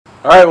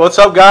All right, what's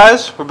up,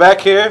 guys? We're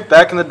back here,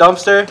 back in the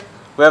dumpster.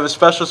 We have a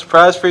special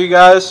surprise for you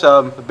guys,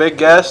 a big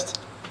guest.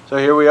 So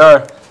here we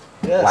are.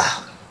 Yes.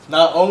 Wow.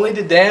 Not only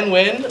did Dan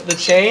win the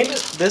chain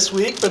this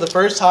week for the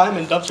first time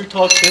in Dumpster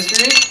Talk's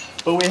history,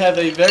 but we have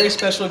a very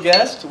special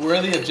guest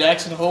worthy of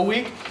Jackson Hole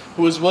Week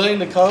who is willing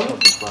to come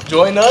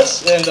join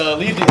us and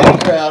lead the in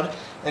crowd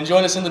and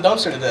join us in the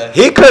dumpster today.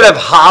 He could have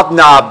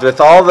hobnobbed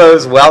with all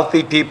those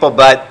wealthy people,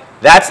 but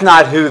that's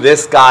not who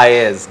this guy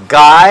is.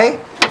 Guy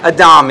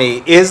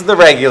Adami is the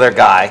regular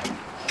guy.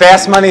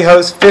 Fast Money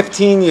host,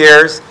 15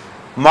 years.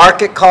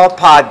 Market Call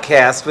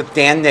podcast with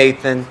Dan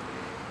Nathan.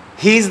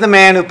 He's the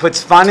man who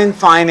puts fun in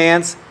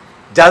finance,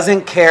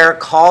 doesn't care,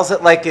 calls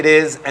it like it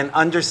is, and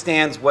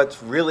understands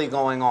what's really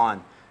going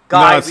on.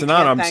 Guy, no, it's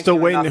not. I'm still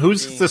waiting.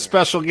 Who's the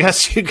special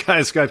guest you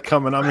guys got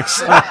coming? I'm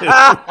excited.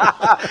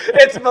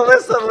 It's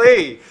Melissa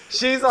Lee.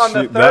 She's on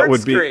the third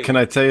screen. Can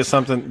I tell you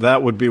something?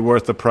 That would be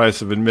worth the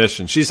price of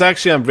admission. She's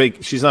actually on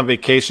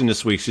vacation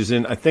this week.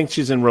 I think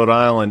she's in Rhode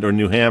Island or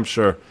New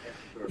Hampshire.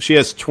 She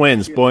has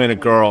twins, boy and a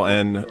girl,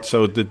 and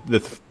so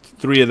the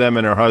three of them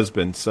and her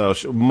husband. So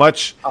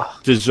much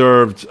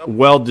deserved,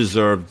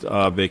 well-deserved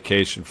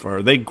vacation for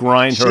her. They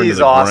grind her into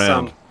the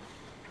ground.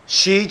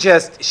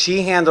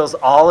 She handles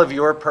all of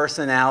your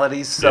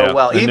personalities so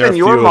well, even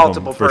your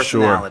multiple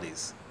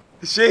personalities.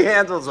 Sure.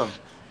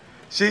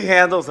 She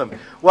handles them.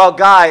 Well,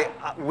 Guy,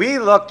 we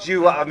looked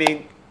you up. I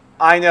mean,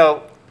 I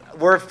know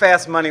we're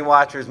Fast Money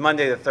watchers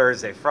Monday to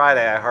Thursday.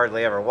 Friday I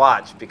hardly ever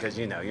watch because,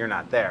 you're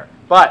not there.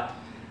 But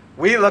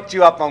we looked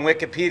you up on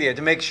Wikipedia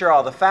to make sure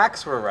all the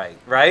facts were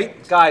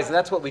right? Guys,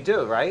 that's what we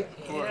do, right?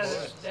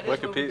 Yes,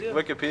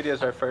 Wikipedia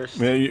is our first.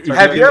 Yeah,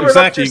 have you ever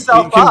looked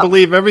yourself You can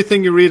believe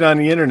everything you read on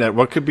the internet.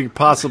 What could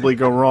possibly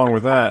go wrong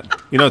with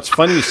that? It's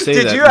funny you say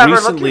that. Did you ever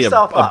Recently, look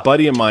yourself up? A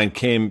buddy of mine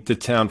came to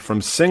town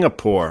from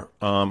Singapore.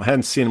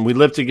 Hadn't seen him. We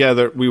lived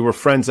together. We were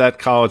friends at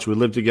college. We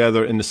lived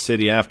together in the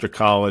city after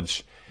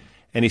college.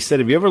 And he said,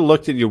 "Have you ever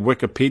looked at your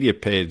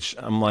Wikipedia page?"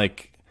 I'm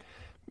like,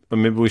 but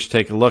maybe we should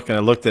take a look. And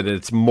I looked at it.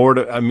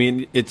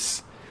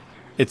 It's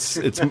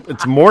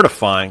it's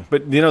mortifying.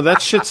 But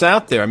that shit's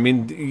out there. I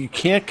mean, you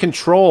can't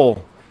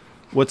control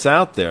what's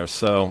out there.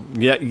 So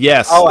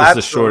yes is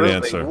the short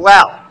answer.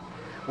 Well,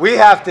 we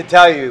have to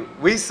tell you,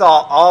 we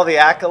saw all the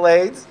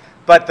accolades,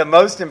 but the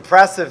most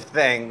impressive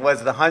thing was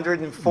the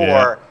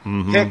 104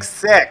 pick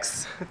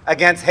six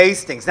against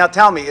Hastings. Now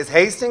tell me, is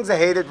Hastings a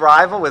hated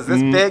rival? Was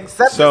this big?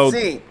 Set the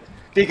scene.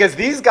 Because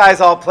these guys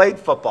all played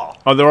football.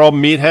 Oh, they're all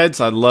meatheads?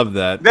 I love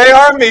that. They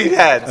are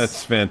meatheads.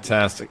 That's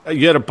fantastic.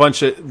 You had a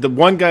bunch of – the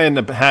one guy in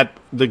the hat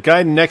 – the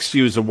guy next to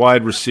you is a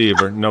wide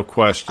receiver, no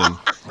question.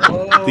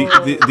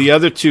 The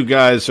other two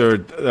guys are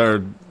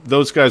 –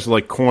 those guys are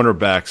like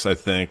cornerbacks, I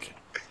think.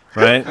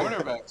 Right?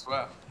 Cornerbacks,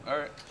 wow. All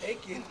right.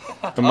 Thank you.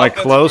 Am I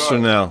close or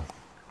no?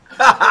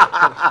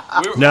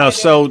 No,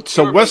 so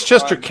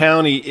Westchester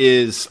County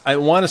is – I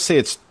want to say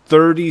it's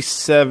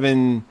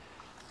 37 –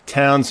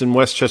 towns in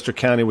Westchester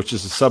County, which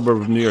is a suburb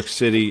of New York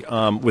City,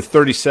 with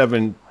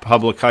 37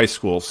 public high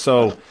schools.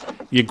 So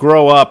you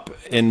grow up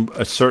in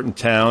a certain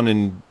town,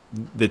 and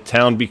the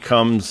town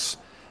becomes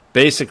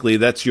basically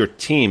that's your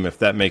team, if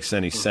that makes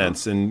any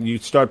sense. And you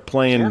start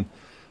playing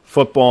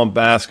football and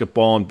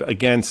basketball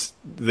against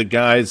the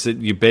guys that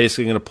you're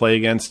basically going to play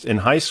against in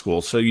high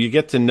school. So you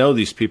get to know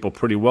these people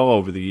pretty well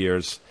over the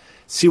years.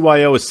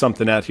 CYO is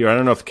something out here. I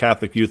don't know if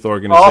Catholic Youth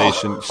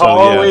Organization.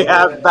 We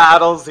have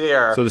battles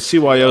here. So the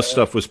CYO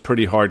stuff was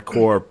pretty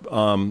hardcore.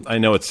 I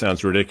know it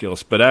sounds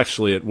ridiculous, but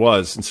actually it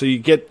was. And so you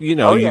get,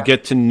 you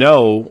get to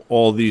know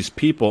all these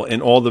people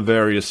in all the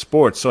various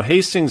sports. So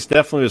Hastings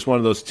definitely was one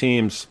of those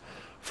teams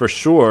for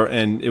sure.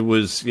 And it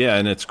was,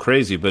 and it's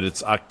crazy, but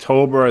it's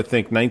October, I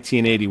think,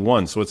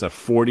 1981. So it's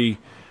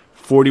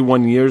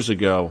 41 years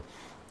ago.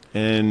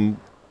 And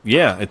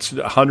yeah, it's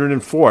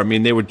 104. I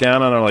mean, they were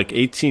down on our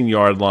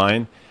 18-yard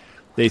line.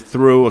 They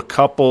threw a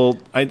couple.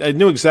 I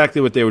knew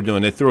exactly what they were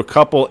doing. They threw a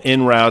couple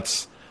in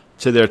routes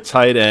to their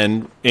tight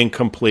end,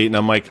 incomplete, and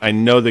I'm like, I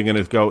know they're going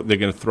to go. They're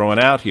going to throw it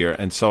out here,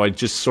 and so I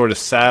just sort of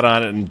sat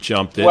on it and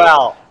jumped it.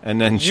 Well,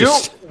 and then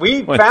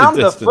we found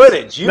the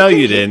footage. No,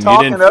 you didn't.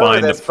 You didn't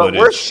find the footage.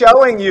 But we're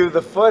showing you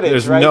the footage.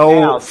 There's right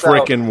no now,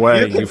 freaking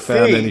way you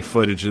found any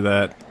footage of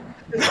that.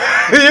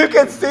 You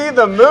can see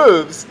the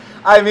moves.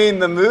 I mean,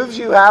 the moves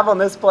you have on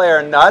this play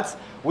are nuts.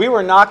 We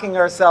were knocking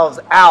ourselves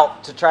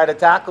out to try to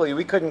tackle you.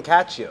 We couldn't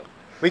catch you.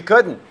 We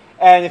couldn't.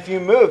 And if you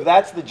move,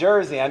 that's the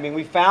jersey. I mean,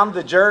 we found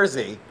the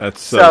jersey. That's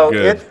so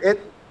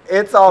good.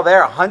 It's all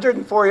there.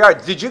 104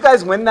 yards. Did you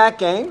guys win that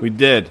game? We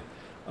did.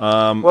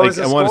 What was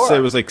the score? I want to say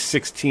it was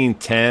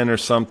 16-10 or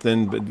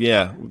something. But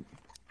yeah.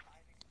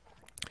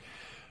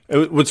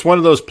 It's one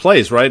of those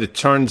plays, right? It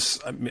turns.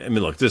 I mean,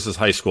 look, this is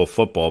high school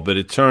football, but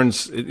it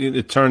turns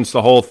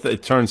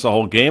the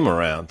whole game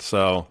around.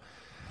 So,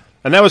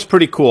 and that was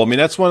pretty cool. I mean,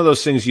 that's one of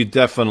those things you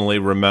definitely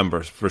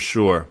remember for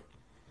sure.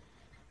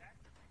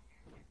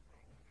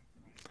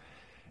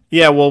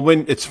 Yeah, well,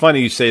 when it's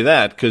funny you say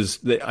that because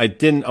I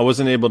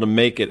wasn't able to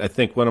make it. I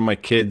think one of my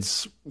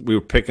kids, we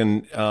were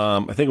picking.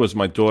 I think it was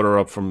my daughter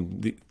up from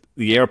the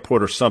the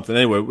airport or something.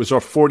 Anyway, it was our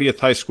 40th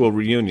high school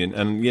reunion,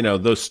 and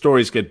those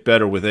stories get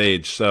better with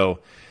age. So,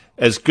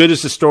 as good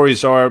as the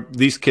stories are,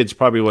 these kids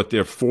probably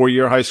their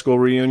 4-year high school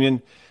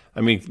reunion.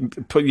 I mean,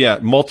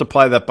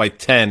 multiply that by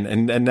 10,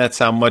 and that's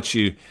how much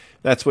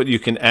that's what you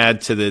can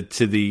add to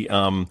the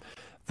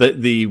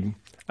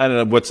I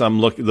don't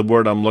know the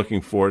word I'm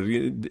looking for,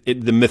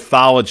 the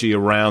mythology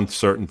around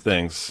certain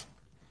things.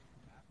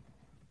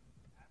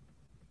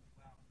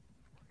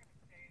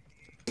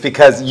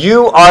 Because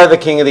you are the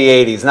king of the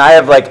 80s, and I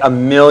have like a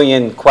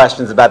million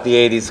questions about the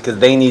 80s because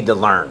they need to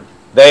learn.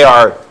 They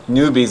are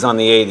newbies on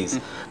the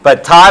 80s.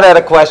 But Todd had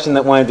a question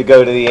that wanted to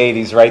go to the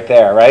 80s right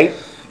there, right?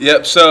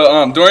 Yep,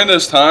 so during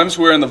those times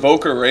we're in the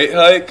Volcker rate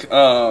hike,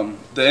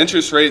 the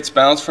interest rates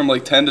bounced from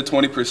like 10 to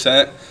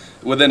 20%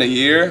 within a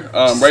year.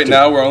 Right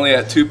now we're only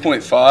at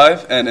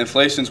 2.5, and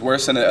inflation's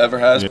worse than it ever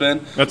has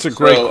been. That's a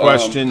great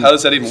question. How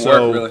does that even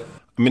work, really?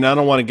 I mean, I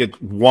don't want to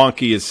get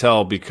wonky as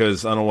hell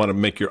because I don't want to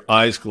make your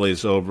eyes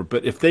glaze over.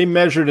 But if they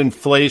measured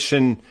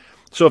inflation,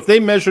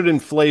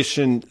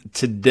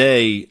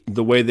 today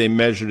the way they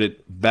measured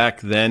it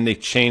back then, they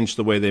changed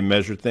the way they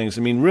measured things.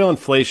 I mean, real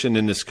inflation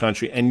in this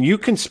country, and you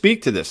can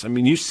speak to this. I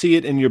mean, you see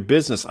it in your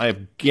business. I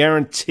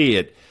guarantee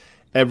it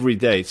every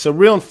day. So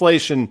real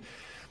inflation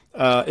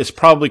is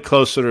probably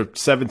closer to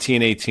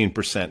 17,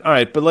 18%. All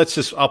right,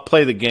 but I'll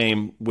play the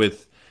game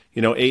with,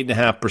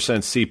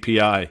 8.5%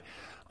 CPI.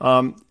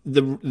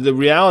 The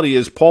reality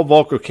is Paul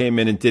Volcker came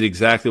in and did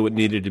exactly what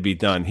needed to be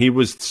done. He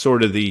was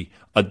sort of the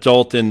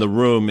adult in the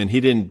room, and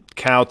he didn't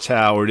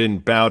kowtow or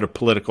didn't bow to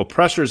political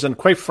pressures. And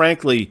quite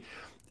frankly,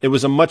 it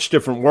was a much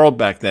different world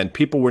back then.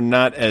 People were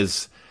not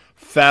as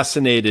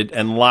fascinated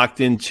and locked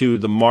into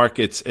the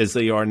markets as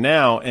they are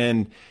now.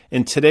 And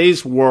in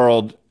today's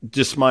world,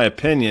 just my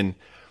opinion,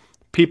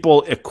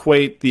 people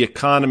equate the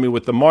economy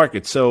with the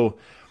market. So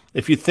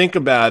if you think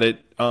about it,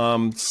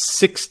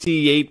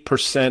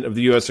 68% of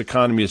the U.S.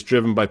 economy is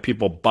driven by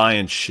people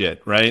buying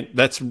shit, right?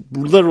 That's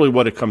literally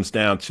what it comes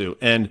down to.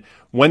 And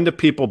when do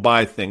people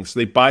buy things?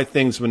 They buy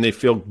things when they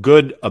feel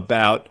good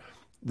about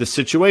the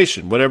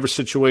situation, whatever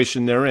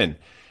situation they're in.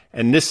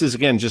 And this is,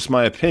 again, just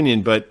my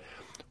opinion, but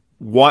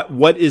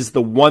what is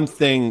the one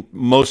thing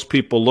most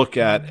people look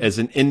at as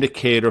an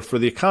indicator for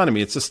the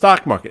economy? It's the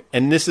stock market.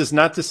 And this is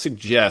not to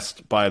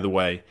suggest, by the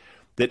way,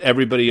 that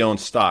everybody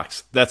owns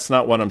stocks. That's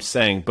not what I'm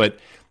saying. But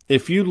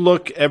if you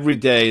look every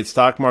day, the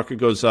stock market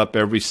goes up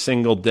every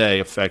single day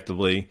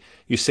effectively,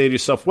 you say to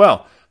yourself,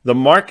 well, the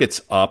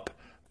market's up.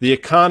 The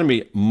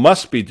economy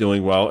must be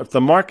doing well if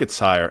the market's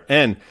higher.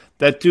 And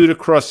that dude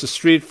across the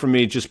street from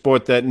me just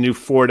bought that new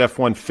Ford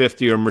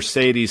F-150 or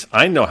Mercedes.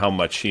 I know how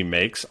much he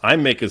makes. I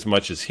make as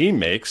much as he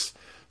makes.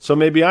 So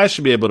maybe I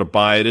should be able to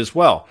buy it as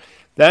well.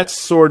 That's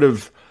sort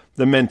of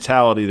the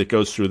mentality that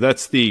goes through.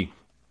 That's the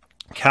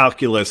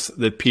calculus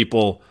that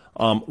people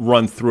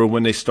run through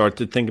when they start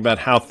to think about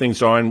how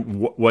things are and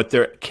what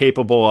they're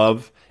capable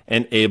of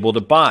and able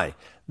to buy.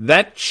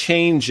 That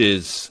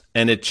changes,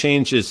 and it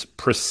changes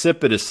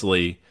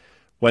precipitously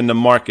when the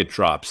market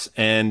drops.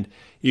 And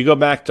you go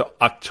back to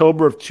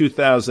October of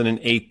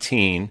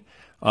 2018,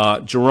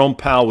 Jerome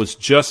Powell was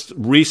just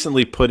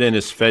recently put in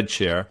as Fed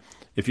chair.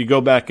 If you go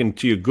back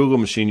into your Google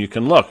machine, you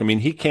can look. I mean,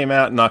 he came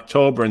out in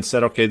October and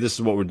said, okay, this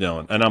is what we're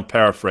doing. And I'm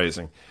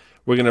paraphrasing.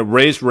 We're going to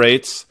raise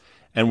rates,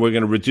 and we're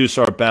going to reduce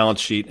our balance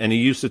sheet. And he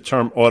used the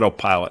term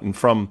autopilot. And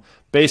from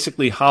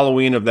basically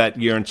Halloween of that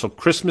year until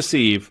Christmas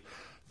Eve,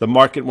 the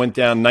market went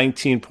down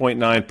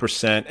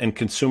 19.9%, and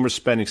consumer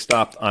spending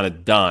stopped on a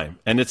dime.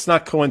 And it's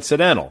not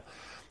coincidental.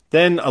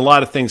 Then a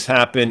lot of things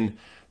happened.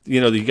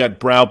 You got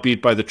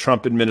browbeat by the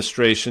Trump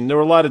administration. There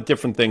were a lot of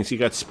different things. You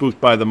got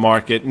spooked by the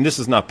market. And this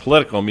is not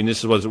political. I mean, this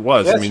is what it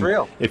was. That's I mean,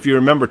 real. If you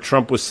remember,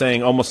 Trump was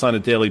saying almost on a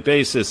daily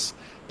basis,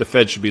 the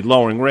Fed should be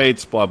lowering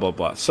rates, blah, blah,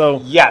 blah.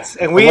 So yes,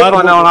 and we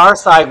on our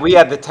side, we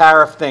had the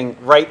tariff thing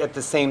right at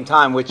the same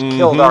time, which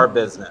killed our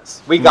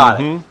business. We got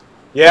it.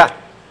 Yeah.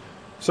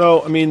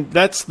 So, I mean,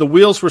 the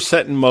wheels were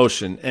set in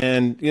motion.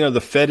 And,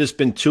 the Fed has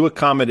been too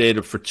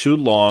accommodative for too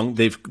long.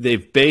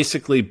 They've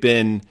basically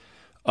been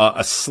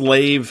a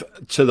slave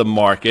to the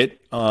market,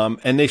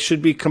 and they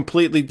should be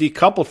completely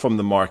decoupled from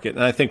the market.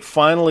 And I think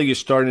finally you're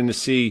starting to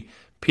see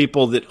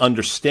people that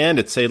understand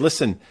it say,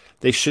 listen,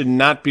 they should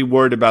not be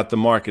worried about the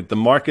market. The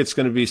market's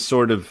going to be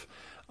sort of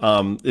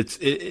it's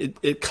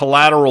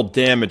collateral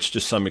damage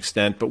to some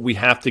extent, but we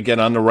have to get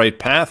on the right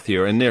path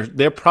here. And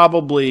they're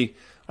probably,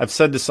 I've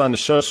said this on the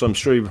show, so I'm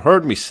sure you've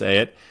heard me say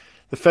it,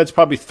 the Fed's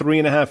probably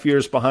 3.5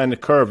 years behind the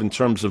curve in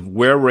terms of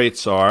where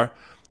rates are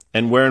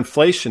and where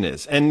inflation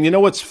is. And you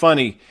know what's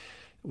funny?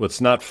 What's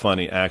not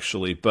funny,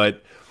 actually,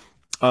 but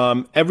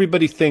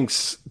everybody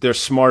thinks they're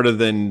smarter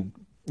than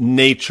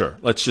nature.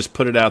 Let's just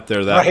put it out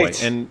there that way.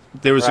 And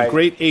there was a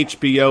great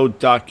HBO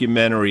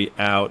documentary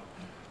out,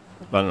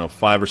 I don't know,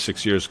 5 or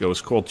 6 years ago. It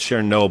was called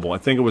Chernobyl. I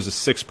think it was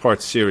a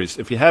 6-part series.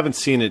 If you haven't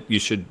seen it, you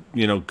should,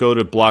 go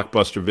to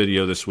Blockbuster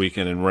Video this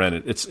weekend and rent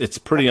it. It's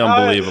pretty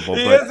unbelievable.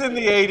 He is in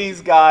the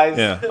 80s, guys.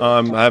 Yeah,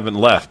 I haven't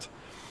left.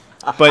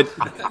 But,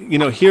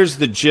 here's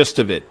the gist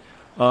of it.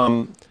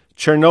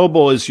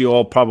 Chernobyl, as you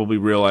all probably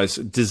realize,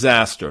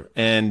 disaster.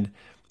 And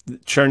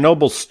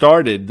Chernobyl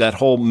started, that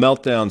whole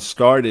meltdown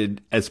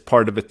started as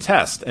part of a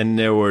test. And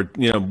there were,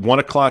 1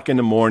 o'clock in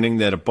the morning,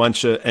 they had a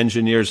bunch of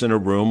engineers in a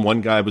room.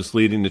 One guy was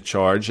leading the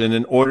charge. And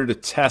in order to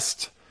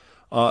test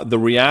the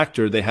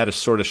reactor, they had to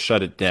sort of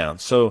shut it down.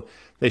 So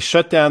they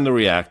shut down the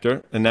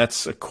reactor, and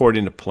that's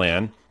according to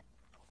plan.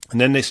 And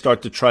then they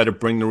start to try to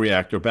bring the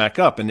reactor back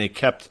up. And they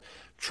kept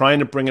trying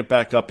to bring it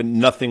back up, and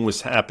nothing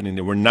was happening.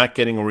 They were not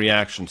getting a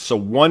reaction. So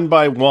one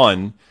by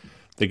one,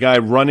 the guy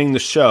running the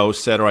show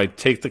said, all right,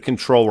 take the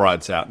control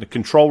rods out. And the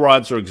control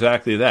rods are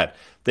exactly that.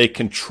 They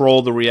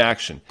control the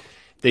reaction.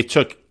 They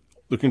took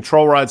the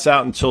control rods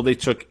out until they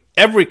took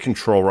every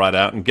control rod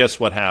out, and guess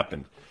what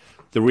happened?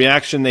 The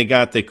reaction they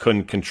got, they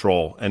couldn't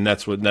control, and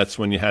that's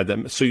when you had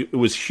that. So it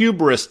was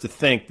hubris to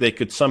think they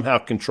could somehow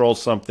control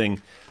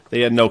something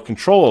they had no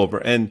control over.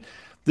 And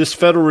this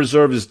Federal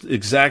Reserve is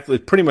exactly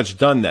pretty much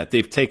done that.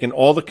 They've taken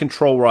all the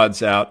control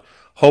rods out,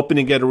 hoping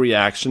to get a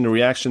reaction. The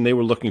reaction they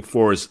were looking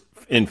for is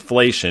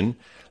inflation.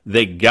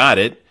 They got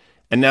it,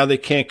 and now they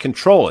can't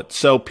control it.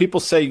 So people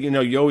say,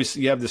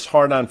 you have this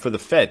hard on for the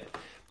Fed.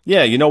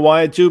 Yeah, you know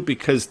why I do?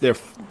 Because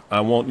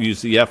I won't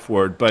use the F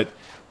word, but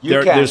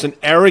there's an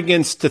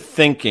arrogance to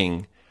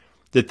thinking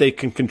that they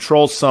can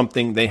control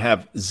something they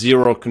have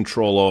zero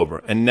control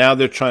over. And now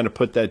they're trying to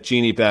put that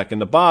genie back in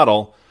the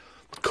bottle,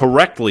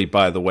 correctly,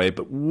 by the way,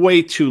 but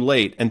way too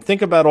late. And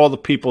think about all the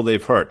people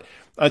they've hurt.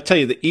 I'll tell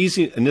you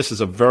and this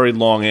is a very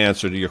long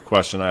answer to your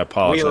question. I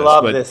apologize. We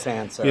love this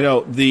answer.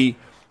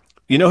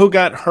 Who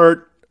got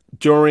hurt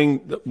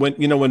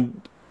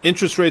when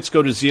interest rates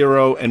go to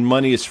zero and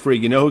money is free?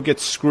 You know who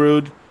gets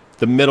screwed?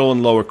 The middle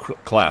and lower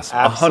class.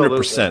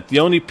 100%. The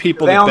only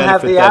people that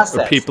benefit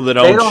are people that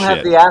own shit. They don't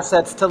have the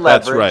assets to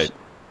leverage. That's right.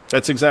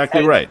 That's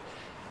exactly right.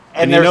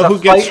 And there's who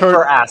gets hurt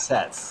for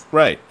assets.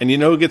 Right. And you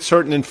know who gets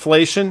hurt in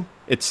inflation?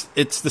 It's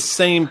the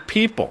same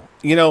people.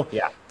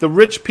 The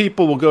rich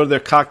people will go to their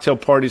cocktail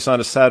parties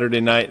on a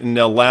Saturday night and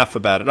they'll laugh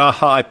about it.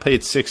 I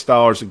paid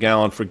 $6 a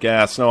gallon for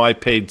gas. No, I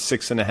paid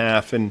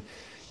 $6.50, and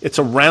it's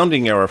a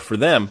rounding error for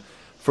them.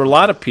 For a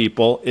lot of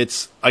people,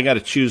 it's I got to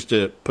choose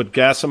to put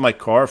gas in my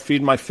car,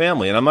 feed my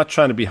family, and I'm not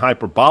trying to be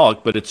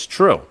hyperbolic, but it's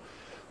true.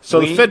 So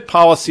the Fed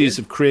policies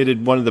have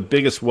created one of the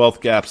biggest wealth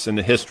gaps in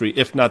the history,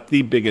 if not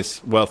the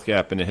biggest wealth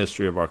gap in the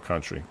history of our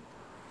country.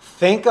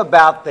 Think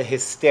about the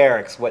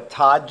hysterics, what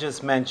Todd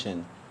just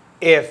mentioned.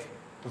 If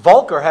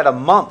Volcker had a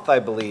month, I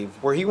believe,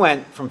 where he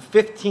went from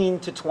 15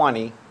 to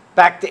 20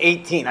 back to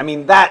 18. I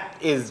mean, that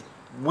is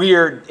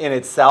weird in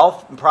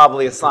itself, and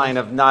probably a sign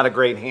of not a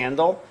great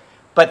handle.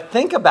 But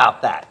think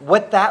about that,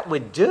 what that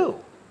would do.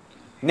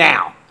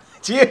 Now,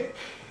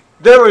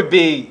 there would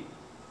be...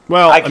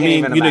 Well, I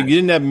mean, you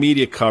didn't have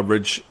media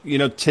coverage.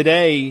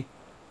 Today,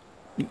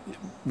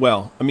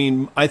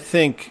 I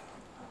think,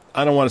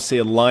 I don't want to say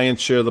a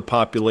lion's share of the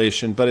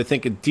population, but I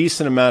think a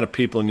decent amount of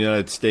people in the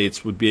United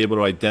States would be able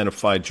to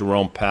identify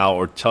Jerome Powell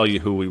or tell you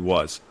who he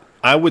was.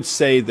 I would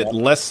say that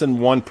less than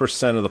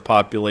 1% of the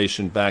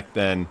population back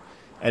then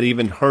had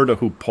even heard of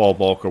who Paul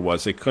Volcker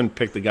was. They couldn't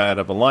pick the guy out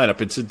of a lineup.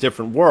 It's a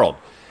different world.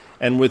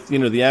 And with,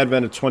 the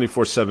advent of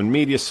 24/7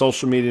 media,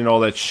 social media, and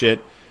all that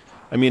shit,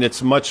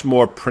 it's much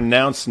more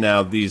pronounced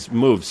now, these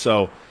moves.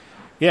 So,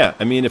 yeah,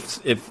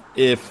 if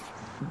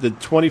the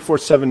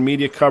 24/7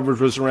 media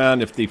coverage was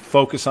around, if the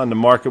focus on the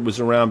market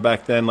was around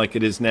back then like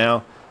it is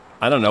now,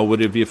 I don't know,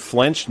 would it have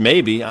flinched?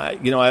 Maybe. I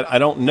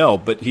don't know,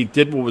 but he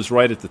did what was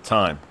right at the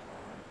time.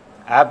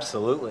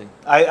 Absolutely.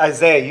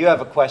 Isaiah, you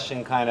have a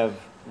question kind of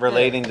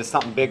relating to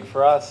something big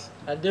for us?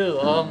 I do.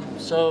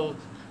 So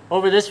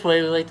over this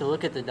way, we like to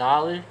look at the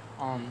dollar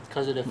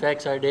because it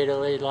affects our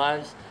day-to-day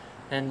lives.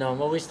 And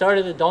when we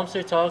started the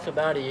dumpster talk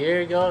about a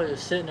year ago, it was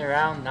sitting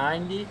around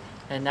 90,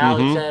 and now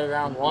it's at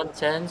around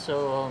 110.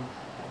 So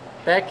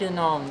back in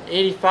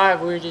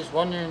 85, we were just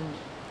wondering,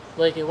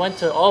 it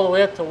went all the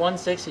way up to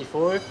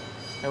 164,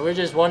 and we're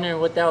just wondering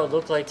what that would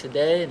look like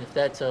today, and if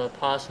that's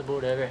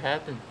possible to ever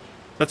happen.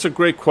 That's a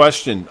great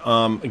question.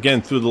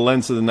 Again, through the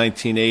lens of the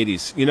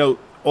 1980s.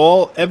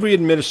 Every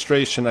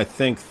administration, I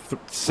think,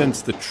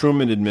 since the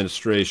Truman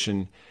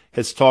administration,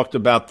 has talked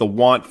about the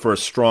want for a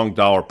strong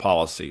dollar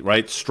policy,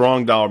 right?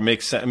 Strong dollar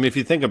makes sense. If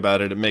you think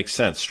about it, it makes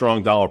sense.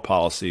 Strong dollar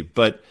policy.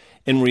 But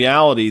in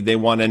reality, they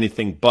want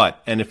anything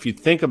but. And if you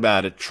think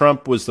about it,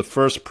 Trump was the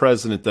first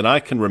president that I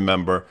can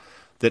remember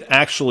that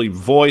actually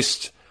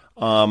voiced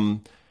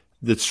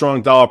the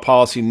strong dollar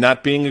policy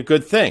not being a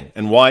good thing.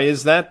 And why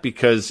is that?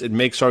 Because it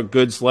makes our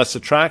goods less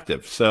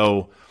attractive.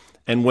 So,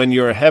 and when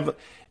you're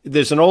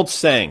there's an old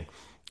saying,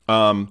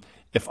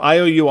 if I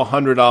owe you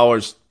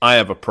 $100, I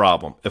have a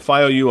problem. If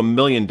I owe you $1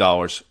 million,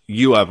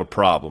 you have a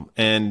problem.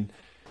 And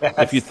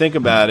if you think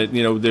about it,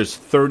 there's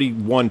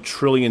 $31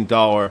 trillion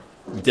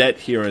debt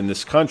here in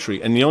this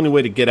country, and the only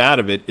way to get out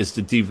of it is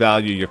to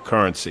devalue your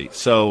currency.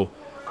 So,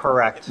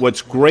 correct.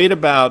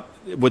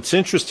 What's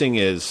interesting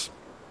is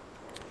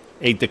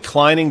a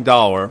declining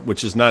dollar,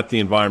 which is not the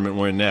environment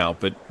we're in now,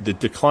 but the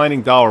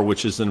declining dollar,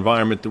 which is the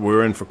environment that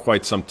we're in for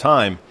quite some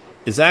time,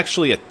 is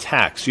actually a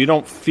tax. You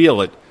don't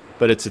feel it,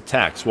 but it's a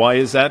tax. Why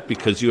is that?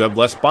 Because you have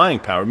less buying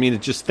power. I mean,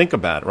 just think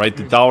about it, right?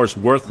 The dollar's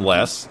worth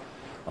less.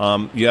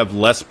 You have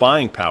less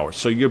buying power.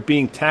 So you're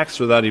being taxed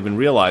without even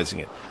realizing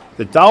it.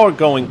 The dollar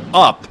going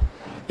up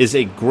is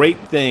a great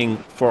thing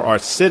for our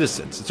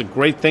citizens. It's a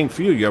great thing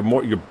for you. You have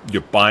more.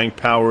 Your buying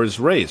power is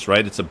raised,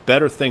 right? It's a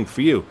better thing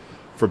for you.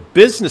 For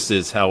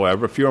businesses,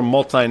 however, if you're a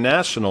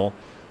multinational,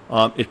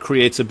 it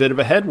creates a bit of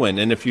a headwind.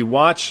 And if you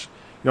watch,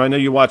 I know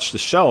you watch the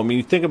show. I mean,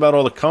 you think about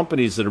all the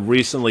companies that have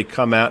recently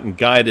come out and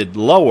guided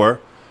lower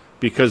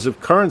because of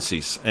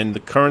currencies, and the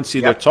currency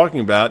they're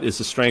talking about is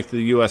the strength of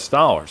the U.S.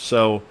 dollar.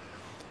 So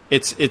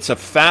it's a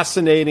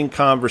fascinating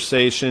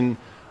conversation.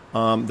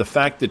 The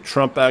fact that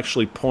Trump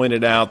actually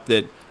pointed out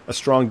that a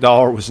strong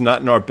dollar was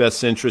not in our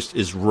best interest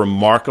is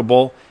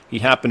remarkable. He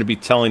happened to be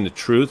telling the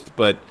truth,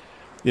 but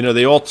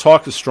they all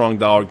talk a strong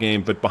dollar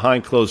game, but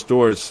behind closed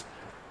doors,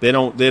 they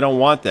don't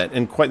want that,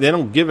 and they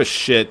don't give a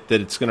shit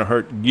that it's going to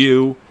hurt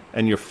you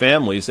and your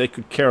families. They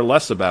could care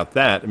less about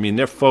that. I mean,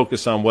 they're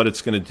focused on what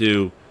it's going to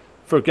do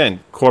for, again,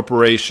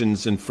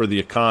 corporations and for the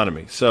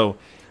economy. So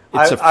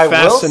it's a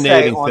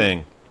fascinating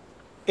thing.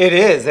 It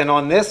is, and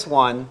on this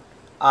one,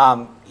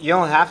 you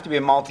don't have to be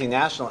a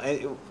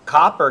multinational.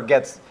 Copper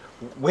gets,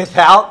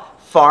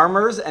 without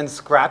farmers and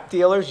scrap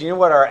dealers, you know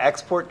what our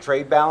export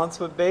trade balance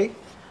would be?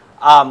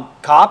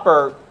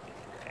 Copper,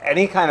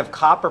 any kind of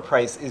copper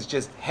price is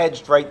just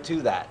hedged right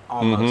to that,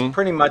 almost.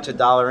 Pretty much a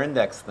dollar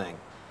index thing.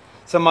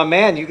 So, my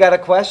man, you got a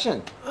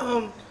question?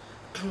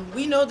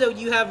 We know that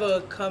you have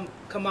a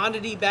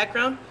commodity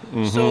background.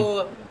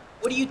 So,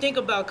 what do you think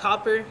about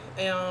copper?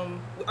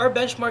 Our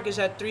benchmark is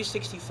at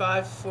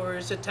 365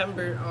 for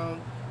September.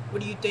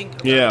 What do you think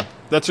about Yeah,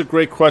 that's a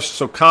great question.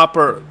 So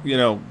copper,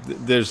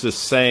 there's this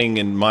saying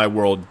in my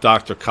world,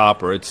 Dr.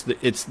 Copper. It's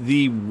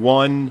the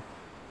one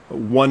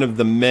of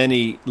the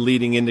many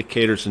leading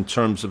indicators in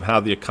terms of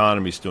how the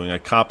economy's doing.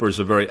 Copper is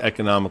a very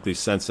economically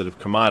sensitive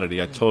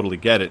commodity. I totally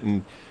get it.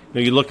 And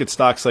you look at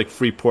stocks like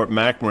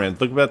Freeport-McMoRan.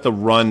 Look about the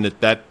run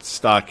that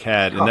stock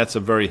had, and that's a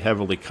very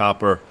heavily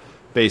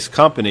copper-based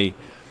company.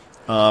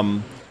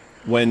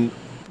 When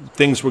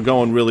things were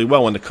going really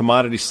well, when the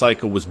commodity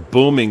cycle was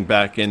booming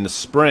back in the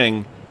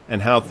spring,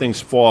 and how things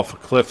fall off a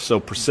cliff so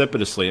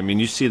precipitously. I mean,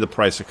 you see the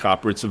price of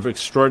copper. It's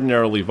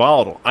extraordinarily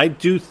volatile. I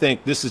do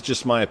think, this is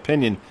just my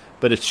opinion,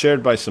 but it's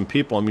shared by some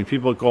people. I mean,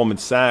 people at Goldman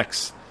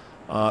Sachs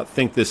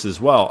think this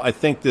as well. I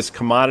think this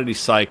commodity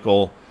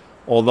cycle,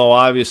 although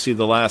obviously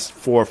the last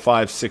 4,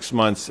 5, 6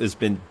 months has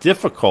been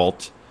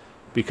difficult,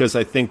 because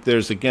I think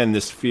there's, again,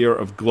 this fear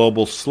of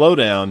global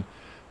slowdown.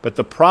 But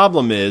the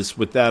problem is,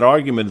 with that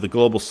argument, the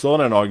global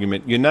slowdown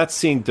argument, you're not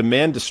seeing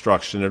demand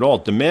destruction at all.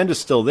 Demand is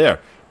still there.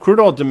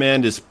 Crude oil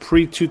demand is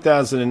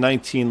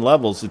pre-2019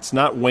 levels. It's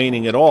not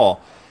waning at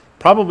all.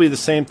 Probably the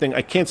same thing.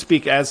 I can't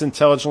speak as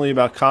intelligently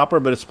about copper,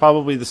 but it's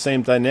probably the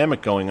same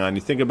dynamic going on.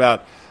 You think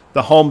about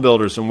the home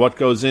builders and what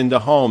goes into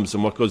homes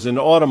and what goes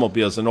into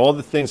automobiles and all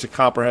the things that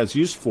copper has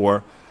use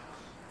for.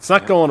 It's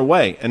not going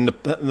away. And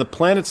the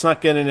planet's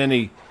not getting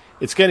any...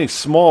 It's getting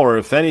smaller,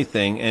 if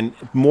anything, and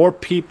more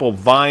people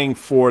vying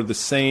for the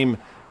same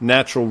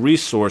natural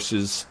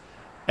resources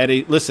at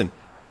a... Listen,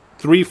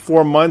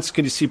 3-4 months,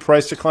 can you see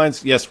price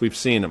declines? Yes, we've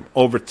seen them.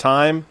 Over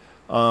time,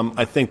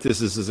 I think this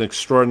is an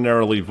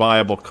extraordinarily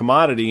viable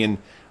commodity, and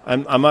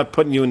I'm not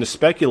putting you in the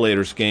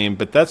speculator's game,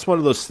 but that's one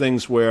of those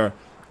things where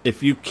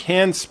if you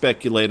can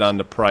speculate on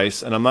the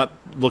price, and I'm not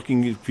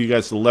looking for you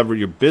guys to lever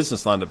your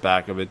business on the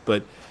back of it,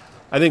 but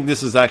I think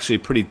this is actually a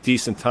pretty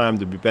decent time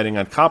to be betting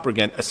on copper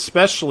again,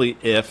 especially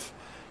if,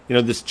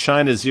 this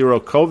China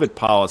zero COVID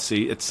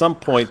policy, at some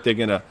point they're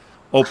going to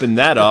open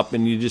that up,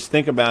 and you just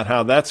think about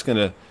how that's going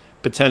to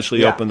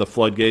potentially open the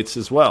floodgates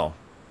as well.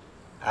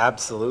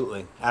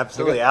 Absolutely.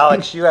 Absolutely. Okay.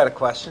 Alex, you had a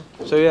question?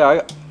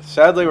 So,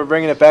 sadly, we're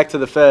bringing it back to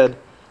the Fed.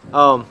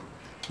 No,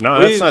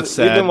 that's not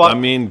sad. I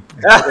mean,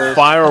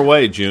 fire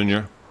away,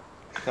 Junior.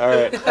 All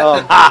right.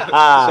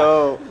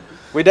 So...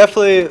 We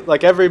definitely,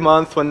 like, every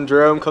month when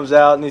Jerome comes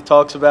out and he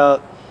talks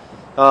about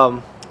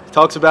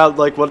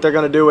like what they're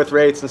going to do with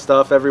rates and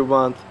stuff every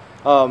month,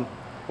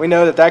 we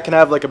know that can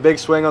have like a big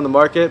swing on the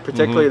market,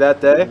 particularly that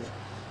day.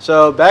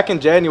 So back in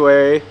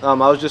January, I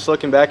was just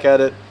looking back at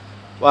it.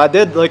 Well, I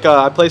did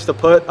I placed a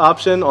put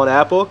option on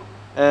Apple,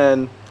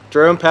 and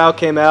Jerome Powell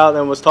came out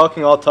and was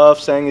talking all tough,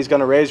 saying he's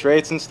going to raise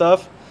rates and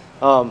stuff.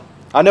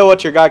 I know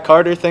what your guy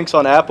Carter thinks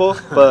on Apple,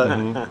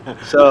 but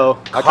so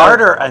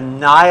Carter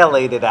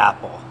annihilated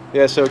Apple.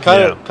 Yeah, so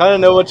kind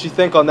of know what you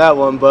think on that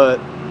one, but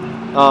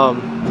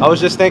I was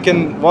just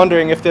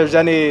wondering if there's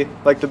any,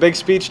 like the big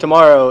speech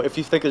tomorrow, if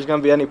you think there's going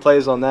to be any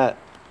plays on that.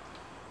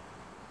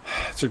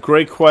 It's a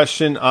great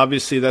question.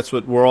 Obviously, that's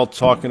what we're all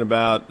talking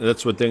about.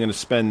 That's what they're going to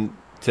spend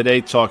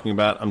today talking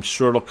about. I'm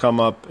sure it'll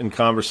come up in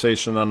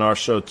conversation on our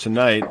show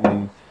tonight.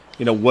 And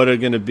what are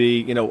going to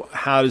be?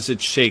 How does it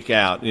shake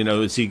out?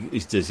 Does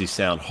he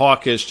sound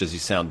hawkish? Does he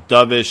sound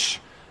dovish?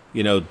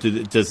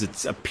 Does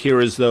it appear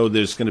as though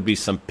there's going to be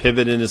some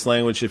pivot in his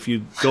language? If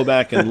you go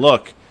back and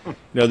look,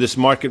 this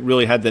market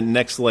really had the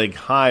next leg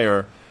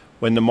higher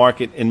when the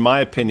market, in my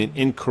opinion,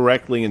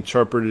 incorrectly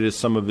interpreted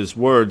some of his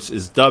words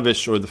as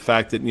dovish, or the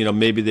fact that,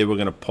 maybe they were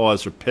going to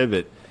pause or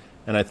pivot.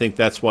 And I think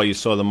that's why you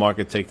saw the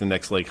market take the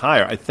next leg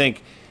higher. I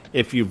think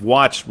if you've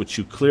watched, which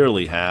you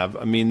clearly have,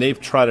 they've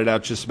trotted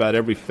out just about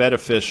every Fed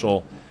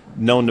official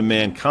known to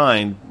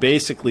mankind,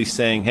 basically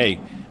saying, hey,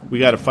 we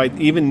got to fight.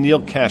 Even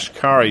Neil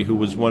Kashkari, who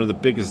was one of the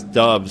biggest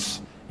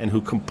doves and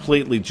who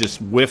completely just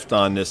whiffed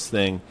on this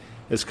thing,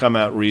 has come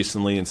out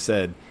recently and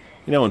said,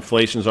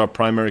 inflation is our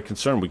primary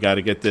concern. We got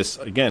to get this,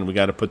 again, we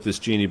got to put this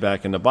genie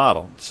back in the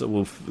bottle. So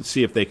we'll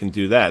see if they can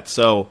do that.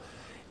 So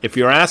if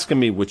you're asking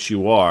me, which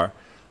you are,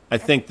 I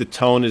think the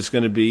tone is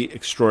going to be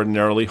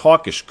extraordinarily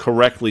hawkish,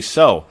 correctly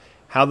so.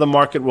 How the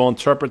market will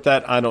interpret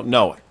that, I don't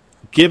know.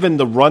 Given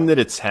the run that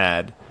it's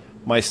had,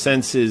 my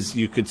sense is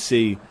you could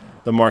see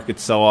the market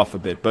sell off a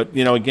bit. But,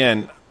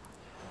 again,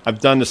 I've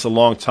done this a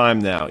long time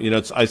now.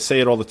 I say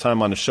it all the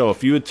time on the show.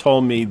 If you had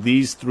told me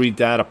these 3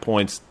 data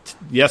points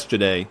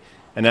yesterday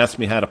and asked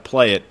me how to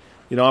play it,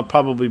 I'll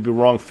probably be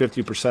wrong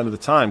 50% of the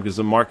time, because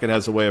the market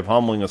has a way of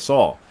humbling us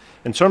all.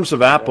 In terms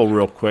of Apple,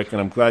 real quick, and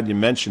I'm glad you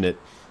mentioned it,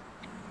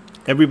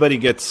 everybody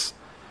gets,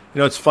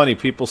 it's funny,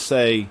 people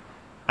say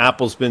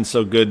Apple's been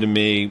so good to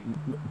me.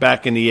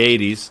 Back in the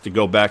 80s, to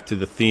go back to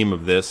the theme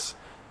of this,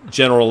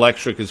 General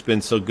Electric has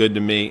been so good to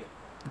me.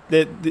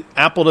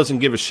 Apple doesn't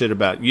give a shit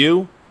about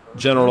you.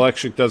 General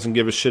Electric doesn't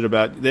give a shit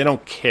about you. They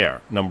don't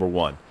care, number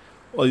one.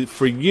 Well,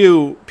 for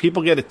you,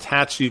 people get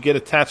attached. You get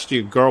attached to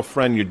your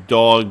girlfriend, your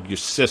dog, your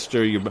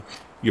sister,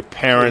 your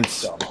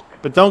parents.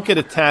 But don't get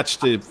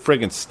attached to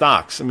friggin'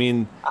 stocks.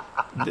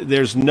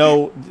 There's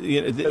no,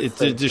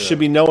 there should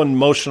be no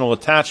emotional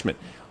attachment.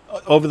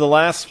 Over the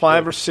last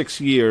 5 or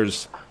 6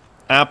 years,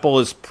 Apple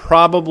has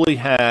probably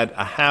had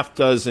a half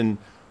dozen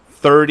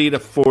 30 to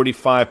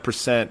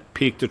 45%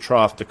 peak to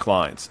trough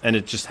declines. And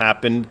it just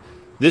happened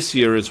this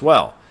year as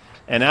well.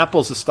 And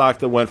Apple's a stock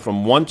that went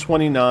from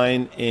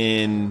 129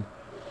 in,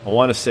 I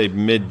want to say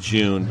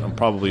mid-June, I'm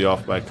probably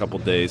off by a couple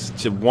days,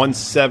 to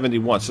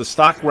 171. So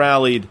stock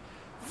rallied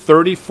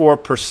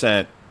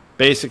 34%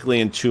 basically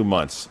in 2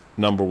 months,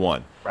 number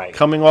one. Right.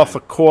 Coming off a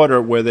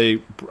quarter where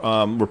they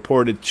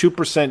reported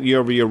 2%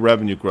 year-over-year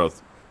revenue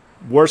growth.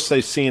 Worst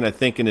they've seen, I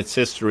think, in its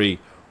history,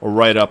 or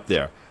right up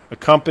there. A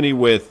company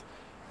with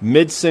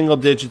mid-single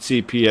digits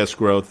EPS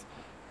growth,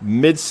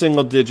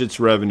 mid-single digits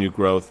revenue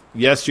growth.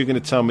 Yes, you're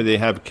going to tell me they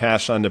have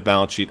cash on the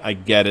balance sheet. I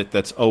get it.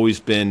 That's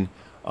always been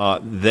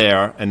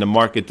there, and the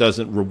market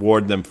doesn't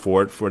reward them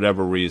for it for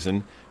whatever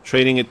reason.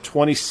 Trading at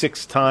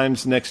 26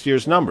 times next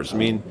year's numbers.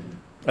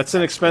 That's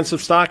an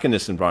expensive stock in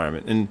this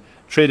environment. And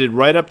traded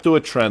right up to a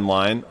trend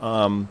line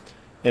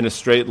in a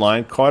straight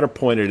line. Carter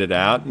pointed it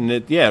out, and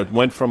it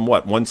went from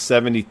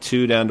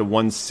 172 down to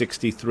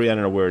 163. I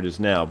don't know where it is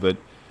now, but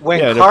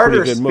when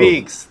Carter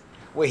speaks,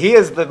 he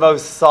is the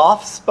most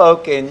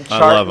soft-spoken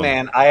chart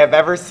man I have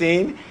ever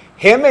seen.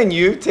 Him and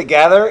you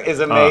together is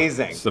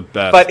amazing. It's the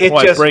best. But it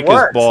just break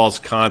works. His balls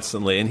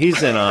constantly, and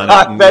he's in on it.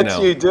 I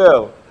bet you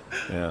do.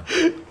 Yeah.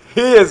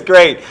 He is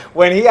great.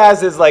 When he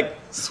has his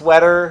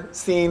sweater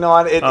scene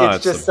on,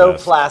 it's just so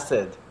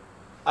placid.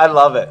 I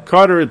love it.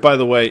 Carter, by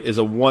the way, is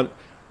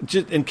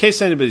just in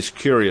case anybody's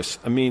curious,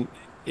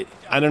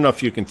 I don't know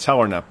if you can tell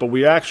or not, but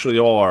we actually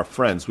all are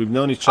friends. We've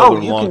known each other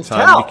a long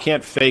time. Tell. You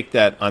can't fake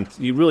that.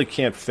 You really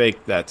can't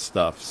fake that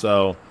stuff.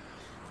 So,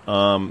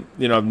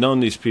 I've known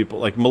these people.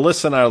 Like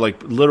Melissa and I are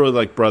literally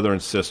like brother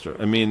and sister.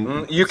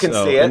 You can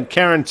see it. And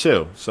Karen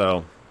too.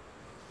 So,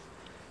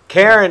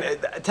 Karen,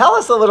 tell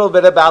us a little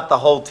bit about the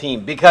whole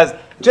team, because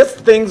just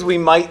things we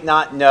might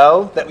not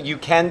know that you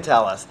can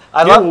tell us.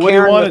 I love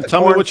Karen.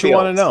 Tell me what you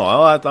want to know.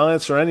 I'll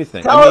answer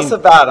anything. Tell us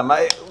about them.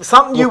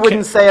 Something you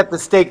wouldn't say at the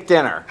steak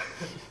dinner.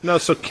 No,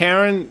 so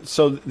Karen,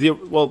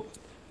 we'll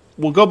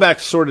go back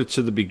sort of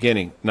to the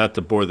beginning, not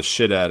to bore the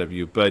shit out of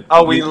you, but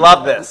we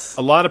love this.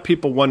 A lot of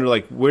people wonder,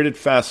 where did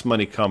Fast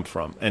Money come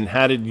from, and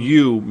how did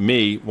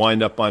me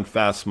wind up on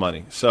Fast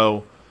Money?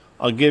 So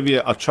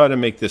I'll try to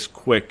make this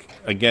quick,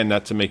 again,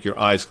 not to make your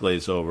eyes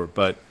glaze over,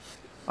 but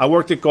I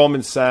worked at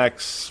Goldman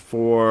Sachs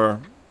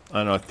for,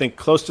 I think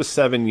close to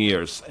 7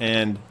 years,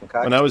 and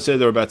when I was there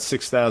were about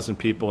 6,000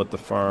 people at the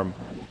firm.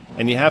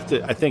 And you have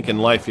to, I think in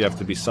life you have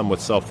to be somewhat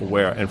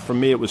self-aware. And for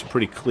me, it was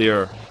pretty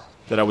clear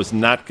that I was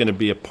not going to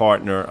be a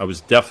partner. I was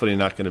definitely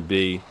not going to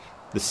be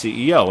the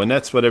CEO. And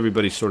that's what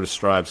everybody sort of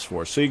strives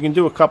for. So you can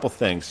do a couple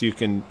things. You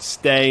can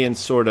stay and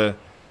sort of,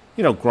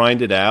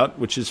 grind it out,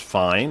 which is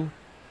fine.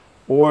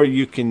 Or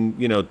you can,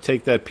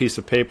 take that piece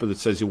of paper that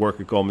says you work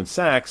at Goldman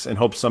Sachs and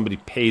hope somebody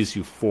pays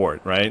you for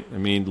it, right?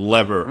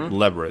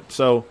 Lever it.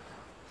 So,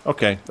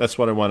 okay, that's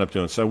what I wound up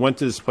doing. So I went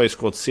to this place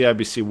called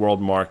CIBC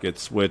World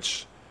Markets,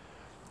 which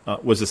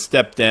was a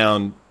step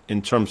down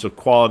in terms of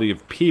quality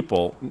of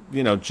people,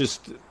 and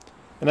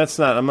that's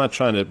not, I'm not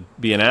trying to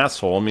be an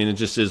asshole. It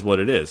just is what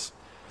it is.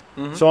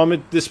 Mm-hmm. So I'm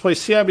at this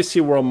place, CIBC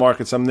World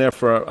Markets. I'm there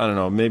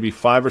for, maybe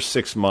 5 or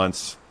 6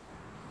 months.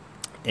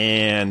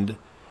 And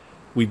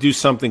we do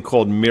something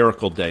called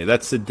Miracle Day.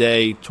 That's the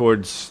day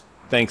towards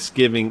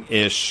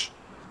Thanksgiving-ish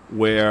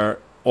where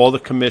all the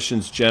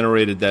commissions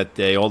generated that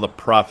day, all the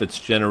profits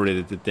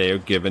generated that day are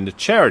given to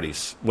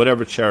charities,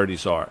 whatever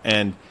charities are.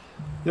 And,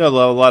 a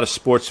lot of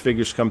sports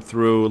figures come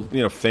through,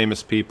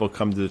 famous people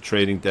come to the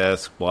trading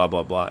desk, blah,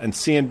 blah, blah. And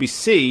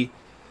CNBC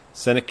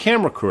sent a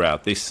camera crew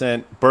out. They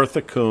sent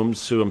Bertha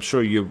Coombs, who I'm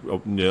sure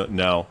you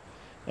know,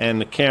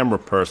 and the camera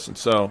person.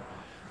 So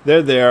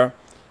they're there,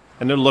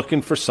 and they're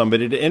looking for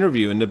somebody to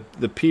interview. And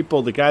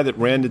the guy that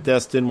ran the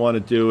desk didn't want to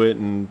do it,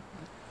 and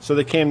so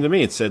they came to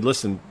me and said,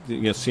 listen,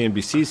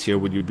 CNBC's here.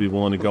 Would you be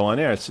willing to go on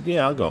air? I said,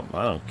 yeah, I'll go.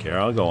 I don't care.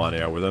 I'll go on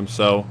air with them.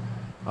 So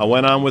I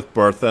went on with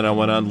Bertha, and I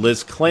went on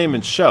Liz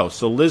Clayman's show.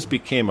 So Liz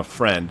became a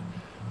friend,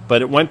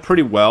 but it went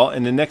pretty well.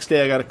 And the next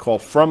day I got a call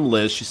from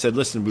Liz. She said,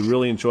 listen, we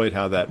really enjoyed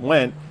how that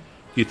went.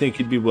 Do you think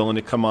you'd be willing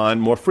to come on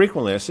more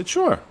frequently? I said,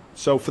 sure.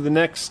 So for the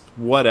next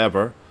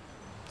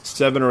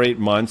 7 or 8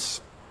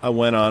 months, I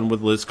went on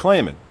with Liz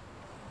Clayman,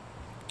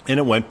 and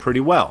it went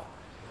pretty well.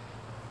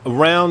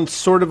 Around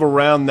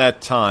that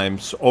time,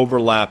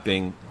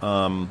 overlapping,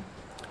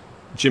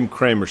 Jim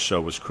Cramer's show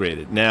was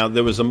created. Now,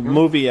 there was a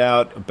movie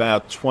out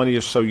about 20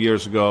 or so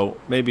years ago,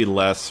 maybe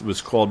less. It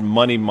was called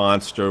Money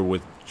Monster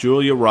with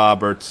Julia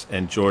Roberts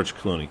and George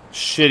Clooney.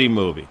 Shitty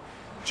movie.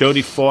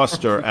 Jodie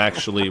Foster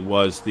actually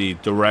was the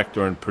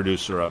director and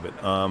producer of it.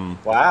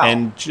 Wow.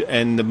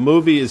 And the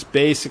movie is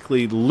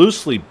basically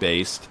loosely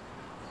based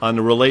on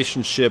the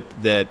relationship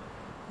that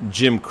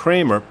Jim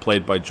Cramer,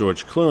 played by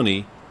George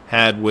Clooney,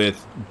 had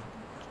with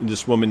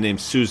this woman named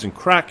Susan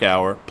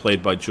Krakauer,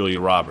 played by Julia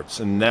Roberts,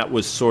 and that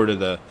was sort of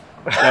the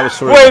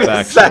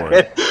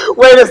backstory.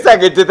 Wait a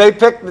second.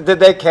 Did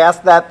they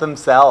cast that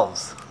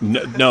themselves?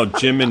 No,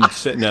 Jim they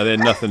had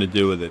nothing to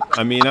do with it.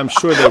 I mean, I'm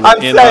sure they were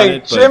in on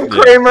it. Jim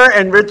Cramer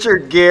and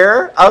Richard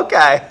Gere.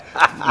 Okay.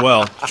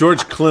 Well,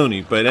 George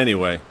Clooney, but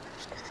anyway.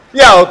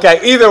 Yeah. Okay.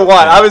 Either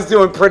one. I was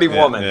doing Pretty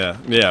Woman.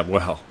 Yeah.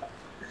 Well.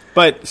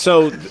 But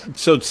so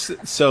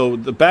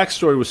the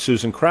backstory with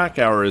Susan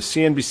Krakauer is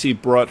CNBC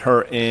brought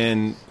her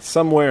in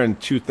somewhere in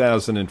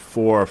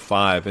 2004 or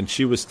 5, and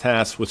she was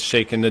tasked with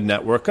shaking the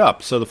network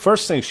up. So the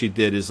first thing she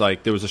did is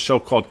there was a show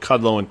called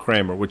Kudlow and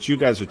Kramer, which you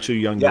guys are too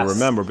young to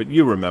remember, but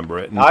you remember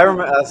it. And I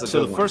remember. That's a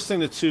so good the one. first thing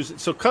that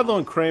Kudlow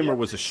and Kramer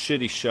was a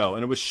shitty show,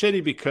 and it was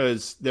shitty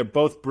because they're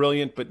both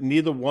brilliant, but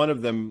neither one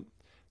of them.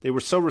 They were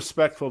so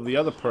respectful of the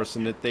other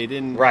person that they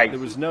didn't. Right. There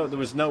was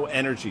no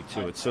energy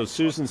to it. So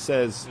Susan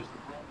says,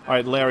 all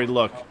right, Larry,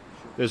 look,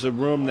 there's a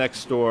room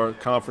next door,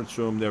 conference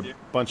room. There are a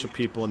bunch of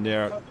people in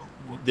there.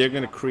 They're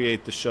going to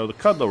create the show, The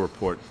Kudlow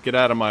Report. Get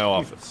out of my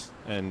office.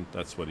 And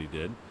that's what he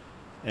did.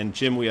 And,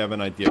 Jim, we have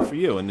an idea for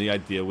you. And the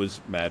idea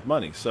was Mad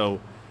Money. So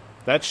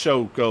that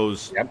show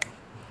goes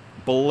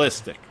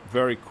ballistic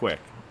very quick.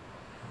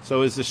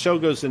 So as the show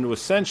goes into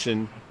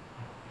ascension,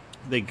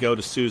 they go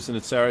to Susan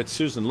and say, all right,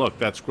 Susan, look,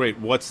 that's great.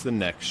 What's the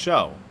next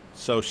show?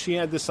 So she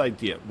had this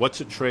idea.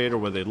 What's a trader?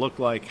 What do they look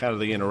like? How do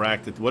they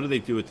interact? What do they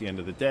do at the end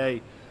of the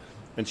day?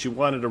 And she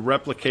wanted to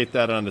replicate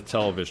that on the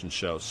television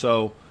show.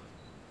 So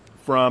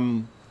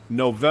from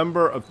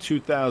November of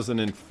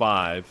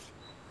 2005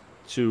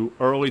 to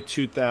early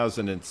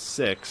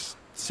 2006,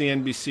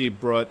 CNBC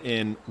brought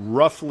in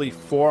roughly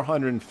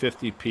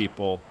 450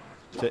 people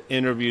to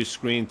interview,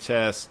 screen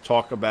test,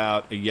 talk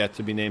about a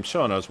yet-to-be-named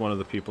show. And I was one of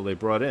the people they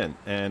brought in.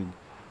 And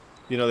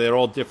they're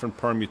all different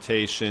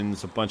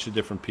permutations. A bunch of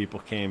different people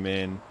came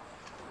in.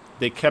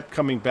 They kept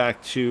coming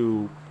back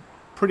to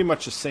pretty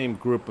much the same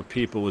group of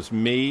people. It was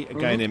me, a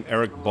guy named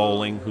Eric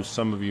Bowling, who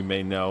some of you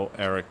may know,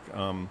 Eric,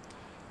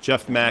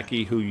 Jeff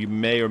Mackey, who you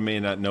may or may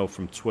not know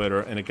from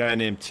Twitter, and a guy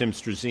named Tim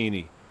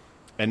Strazzini.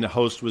 And the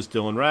host was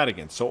Dylan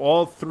Radigan. So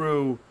all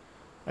through,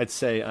 I'd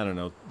say,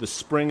 the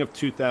spring of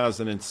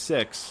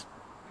 2006,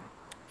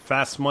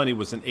 Fast Money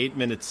was an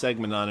 8-minute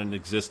segment on an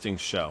existing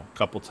show, a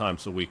couple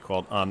times a week,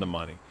 called On the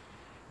Money.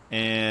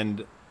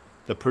 And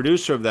the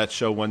producer of that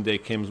show one day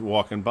came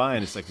walking by, and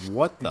he's like,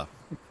 what the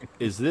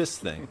is this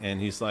thing? And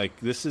he's like,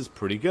 this is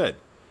pretty good.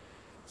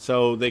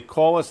 So they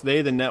call us,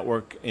 the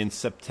network, in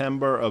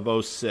September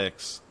of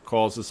 06,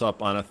 calls us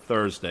up on a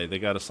Thursday. They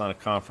got us on a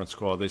conference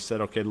call. They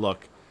said, okay,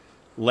 look,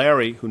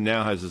 Larry, who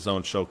now has his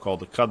own show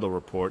called The Kudlow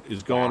Report,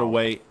 is going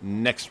away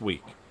next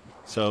week.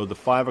 So the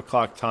 5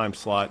 o'clock time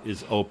slot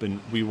is open.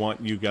 We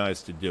want you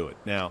guys to do it.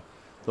 Now,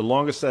 the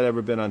longest I'd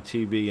ever been on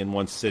TV in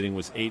one sitting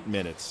was 8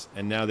 minutes,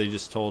 and now they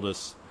just told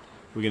us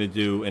we're going to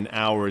do an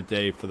hour a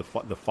day for the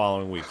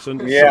following week. So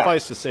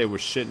suffice to say, we're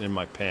shitting in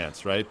my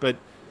pants, right? But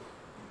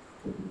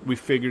we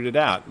figured it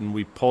out, and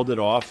we pulled it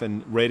off,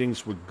 and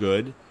ratings were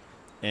good.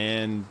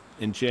 And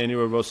in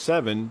January of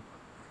 07,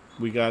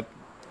 we got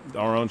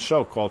our own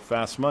show called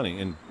Fast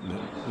Money. And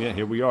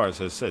here we are,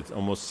 as I said,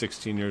 almost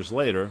 16 years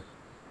later.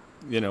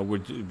 We're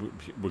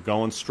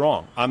going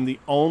strong. I'm the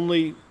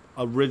only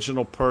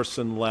original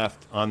person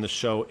left on the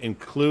show,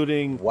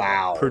 including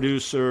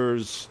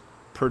producers,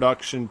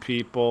 production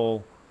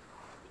people,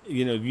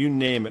 you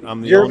name it.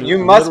 I'm the only. You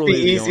must be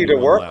easy to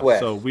work with.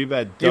 So we've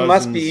had dozens. You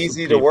must be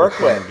easy to work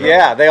with.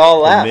 Yeah, they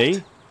all left.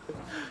 Me?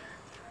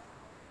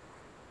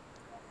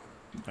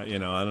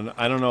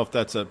 I don't know if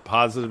that's a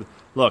positive.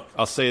 Look,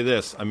 I'll say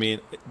this. I mean,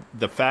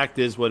 the fact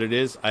is what it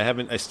is. I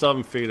still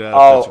haven't figured out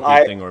if that's a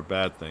good thing or a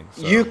bad thing.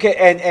 So. You can,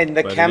 and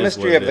the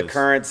chemistry of the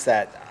current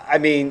set. I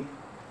mean,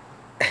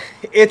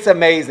 it's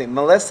amazing.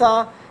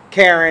 Melissa,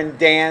 Karen,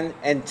 Dan,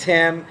 and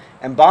Tim,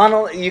 and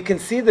Bonnell. You can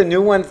see the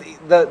new ones,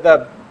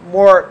 the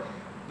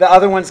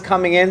other ones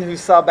coming in who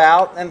sub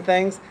out and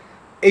things.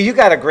 You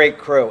got a great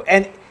crew,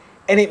 and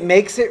it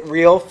makes it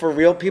real for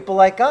real people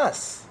like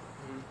us.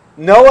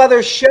 No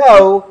other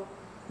show.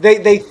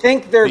 They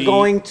think they're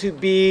going to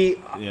be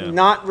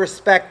not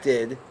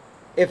respected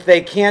if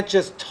they can't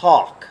just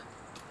talk.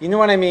 You know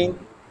what I mean?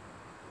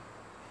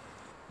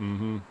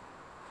 Mm-hmm.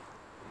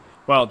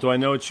 Well, do I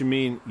know what you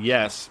mean?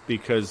 Yes,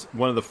 because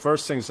one of the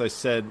first things I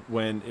said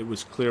when it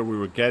was clear we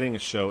were getting a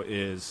show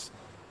is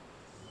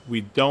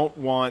we don't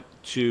want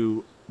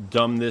to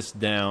dumb this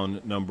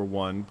down, number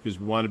one, because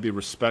we want to be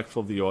respectful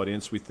of the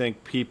audience. We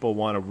think people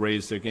want to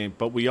raise their game,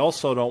 but we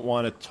also don't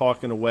want to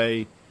talk in a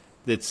way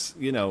that's,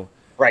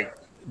 right.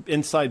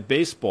 Inside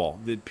baseball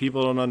that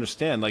people don't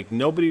understand. Like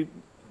nobody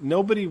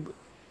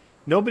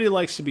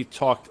likes to be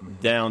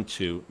talked down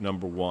to,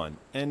 number one.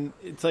 And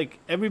it's like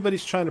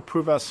everybody's trying to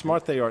prove how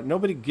smart they are.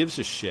 Nobody gives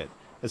a shit.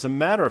 As a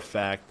matter of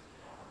fact,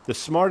 the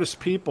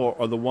smartest people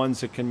are the ones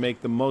that can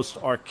make the most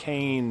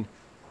arcane,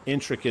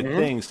 intricate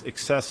things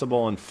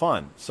accessible and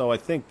fun. So I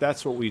think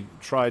that's what we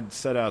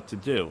set out to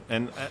do.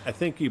 And I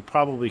think you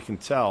probably can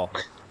tell,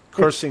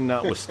 cursing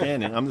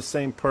notwithstanding, I'm the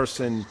same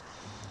person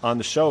on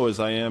the show as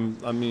I am.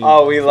 I mean,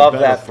 we love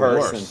that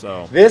person. Worse,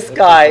 so. This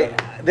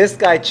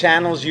guy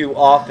channels you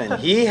often.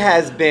 He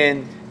has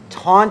been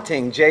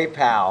taunting Jay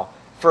Powell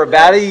for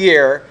about a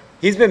year.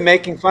 He's been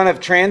making fun of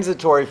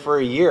transitory for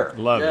a year.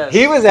 Love it.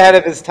 He was ahead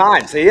of his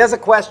time, so he has a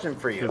question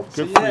for you.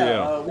 Good for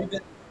you.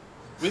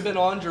 We've been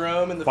on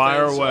Jerome and the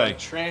fence of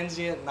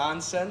transient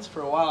nonsense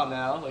for a while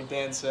now, like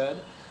Dan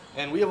said.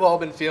 And we have all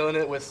been feeling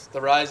it with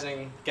the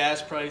rising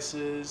gas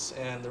prices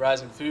and the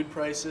rising food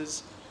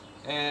prices.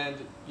 And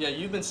yeah,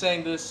 you've been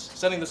sounding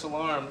this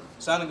alarm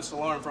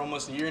for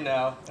almost a year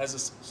now as the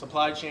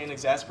supply chain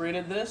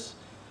exasperated this.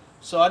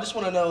 So I just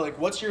want to know, like,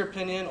 what's your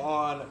opinion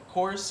on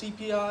core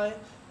CPI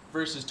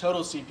versus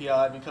total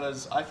CPI?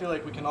 Because I feel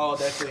like we can all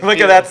definitely look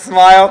at that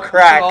smile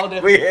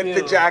crack. We hit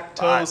the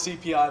jackpot. Total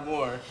CPI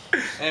more,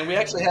 and we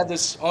actually have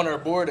this on our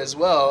board as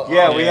well.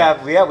 Yeah, we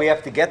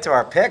have to get to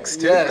our picks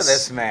too for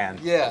this man.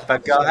 Yeah,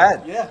 but go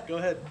ahead. Yeah, go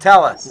ahead.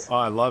 Tell us. Oh,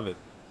 I love it.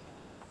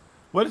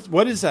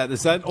 What is that?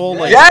 Is that all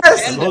like?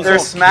 Yes,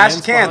 there's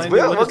smashed cans.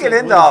 We'll get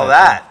into all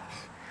that.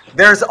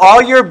 There's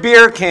all your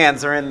beer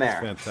cans are in there.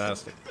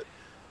 Fantastic.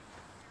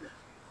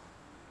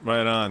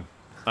 Right on.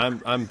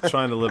 I'm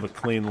trying to live a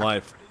clean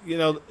life.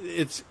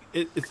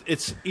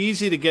 It's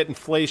easy to get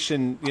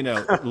inflation,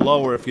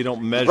 lower if you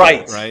don't measure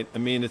it, right? I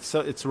mean,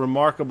 it's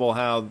remarkable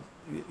how,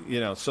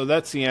 so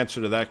that's the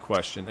answer to that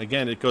question.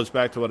 Again, it goes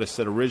back to what I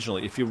said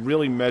originally. If you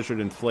really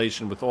measured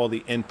inflation with all the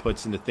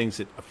inputs and the things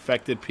that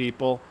affected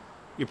people,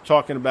 you're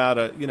talking about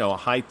a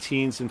high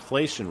teens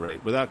inflation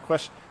rate without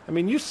question. I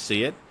mean, you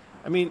see it.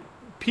 I mean,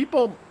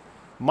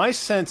 my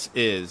sense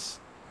is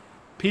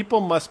people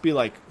must be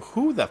like,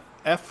 who the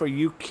F are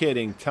you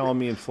kidding telling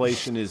me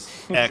inflation is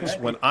X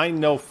when I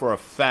know for a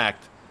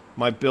fact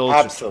my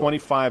bills are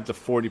 25 to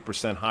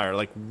 40% higher?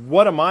 Like,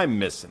 what am I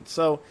missing?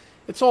 So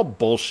it's all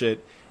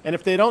bullshit. And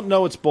if they don't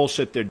know it's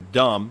bullshit, they're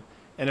dumb.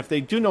 And if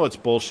they do know it's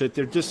bullshit,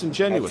 they're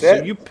disingenuous.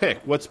 So you pick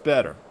what's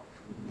better.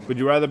 Would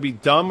you rather be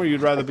dumb or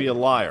you'd rather be a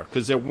liar?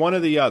 Because they're one or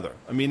the other.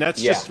 I mean,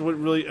 that's just what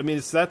really,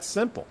 it's that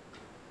simple.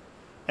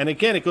 And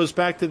again, it goes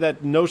back to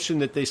that notion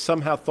that they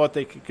somehow thought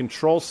they could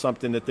control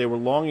something that they were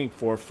longing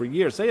for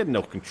years. They had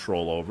no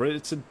control over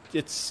it.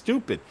 It's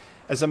stupid.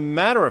 As a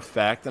matter of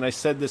fact, and I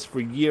said this for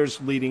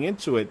years leading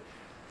into it,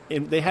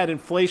 they had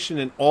inflation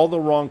in all the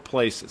wrong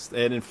places.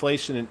 They had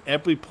inflation in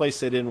every place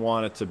they didn't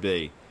want it to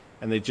be,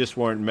 and they just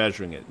weren't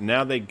measuring it.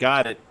 Now they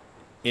got it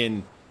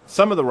in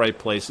some of the right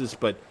places,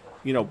 but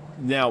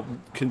now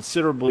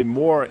considerably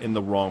more in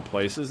the wrong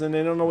places, and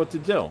they don't know what to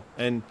do.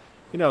 And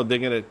they're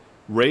going to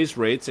raise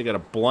rates. They got a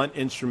blunt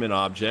instrument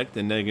object,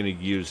 and they're going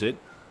to use it.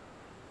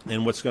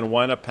 And what's going to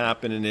wind up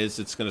happening is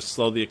it's going to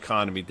slow the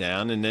economy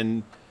down, and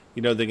then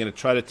they're going to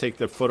try to take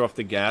their foot off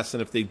the gas.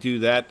 And if they do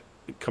that,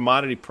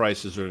 commodity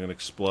prices are going to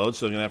explode.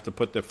 So they're going to have to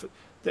put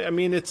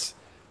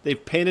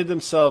they've painted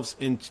themselves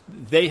in.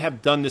 They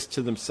have done this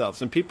to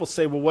themselves. And people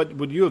say, well, what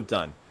would you have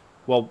done?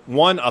 Well,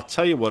 one, I'll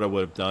tell you what I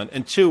would have done.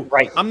 And two,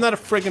 I'm not a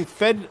friggin'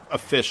 Fed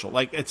official.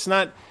 Like, it's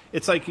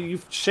like you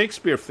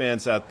Shakespeare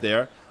fans out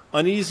there,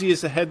 uneasy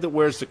is the head that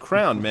wears the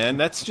crown, man.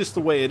 That's just the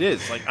way it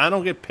is. Like, I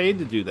don't get paid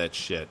to do that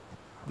shit.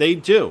 They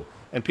do.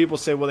 And people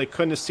say, well, they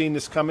couldn't have seen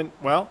this coming.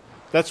 Well,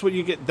 that's what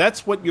you get.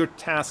 That's what you're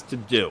tasked to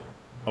do,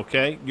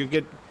 okay?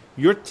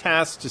 You're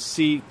tasked to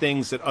see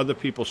things that other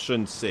people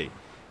shouldn't see.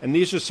 And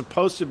these are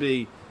supposed to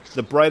be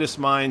the brightest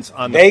minds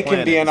on the planet. They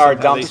can be in our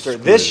dumpster.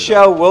 This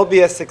show will be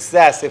a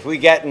success if we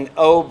get an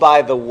oh,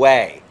 by the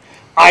way.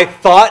 I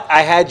thought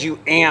I had you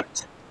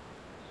amped.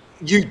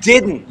 You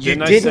didn't. You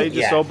Didn't I didn't say just,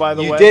 yet. oh, by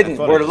the you way? didn't.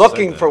 I We're just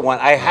looking said for that. one.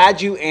 I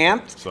had you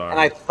amped, Sorry. and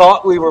I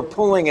thought we were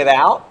pulling it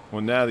out.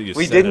 Well, now that you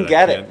We said didn't it,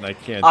 get I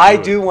can't I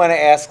do do want to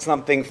ask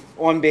something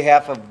on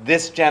behalf of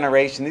this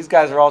generation. These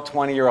guys are all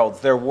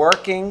 20-year-olds. They're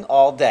working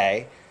all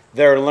day.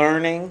 They're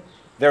learning.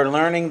 They're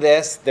learning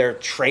this. They're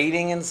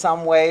trading in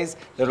some ways.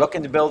 They're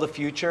looking to build a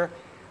future.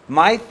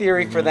 My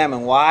theory for them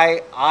and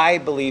why I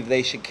believe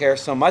they should care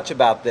so much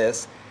about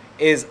this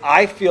is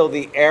I feel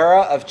the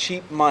era of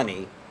cheap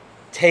money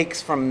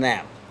takes from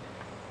them.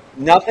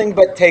 Nothing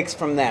but takes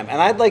from them. And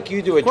I'd like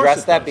you to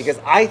address that because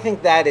I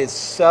think that is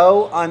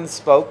so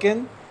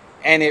unspoken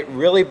and it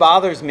really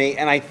bothers me.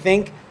 And I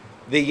think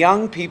the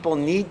young people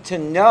need to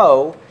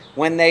know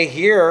when they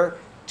hear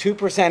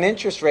 2%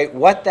 interest rate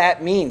what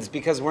that means,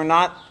 because we're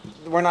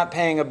not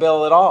paying a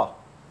bill at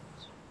all.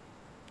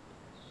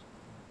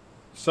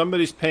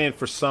 Somebody's paying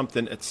for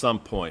something at some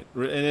point.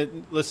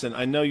 And listen,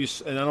 I know you,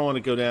 and I don't want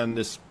to go down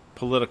this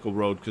political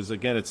road because,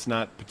 again, it's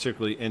not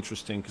particularly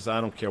interesting because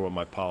I don't care what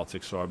my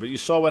politics are. But you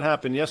saw what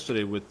happened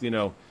yesterday with,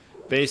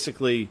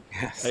 basically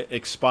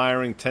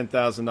expiring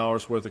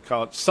 $10,000 worth of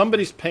college.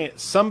 Somebody's paying.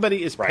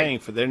 Somebody is paying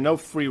for. There are no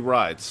free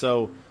rides.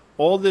 So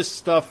all this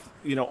stuff,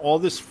 all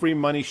this free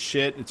money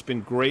shit. It's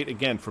been great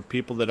again for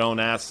people that own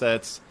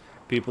assets,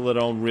 people that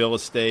own real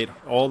estate,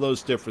 all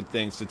those different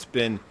things. It's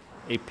been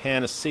a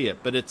panacea.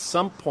 But at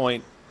some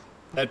point,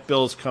 that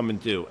bill's coming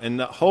due, and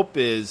the hope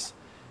is.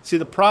 See,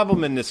 the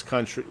problem in this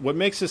country, what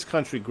makes this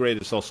country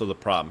great is also the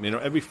problem.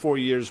 Every 4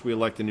 years we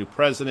elect a new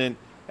president.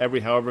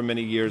 Every however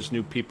many years,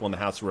 new people in the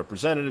House of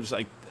Representatives.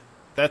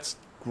 That's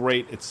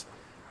great.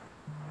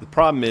 The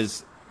problem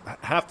is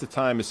half the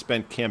time is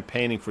spent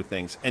campaigning for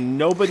things, and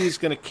nobody's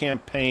going to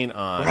campaign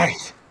on.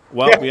 Right.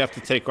 Well, we have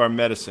to take our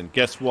medicine.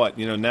 Guess what?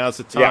 Now's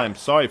the time. Yeah.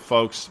 Sorry,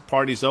 folks,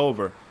 party's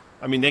over.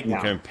 I mean, they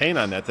can campaign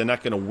on that. They're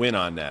not going to win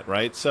on that,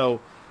 right? So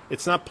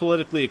it's not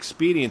politically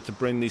expedient to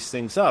bring these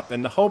things up,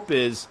 and the hope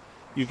is.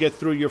 You get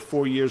through your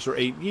 4 years or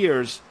 8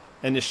 years,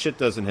 and this shit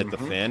doesn't hit the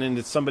fan, and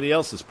it's somebody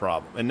else's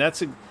problem. And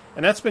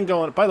that's been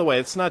going. By the way,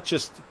 it's not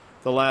just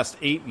the last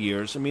 8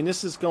 years. I mean,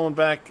 this is going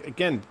back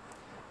again.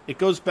 It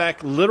goes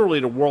back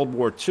literally to World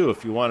War II,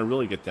 if you want to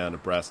really get down to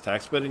brass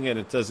tacks. But again,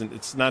 it doesn't.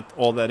 It's not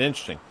all that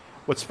interesting.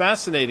 What's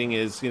fascinating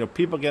is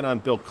people get on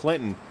Bill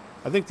Clinton.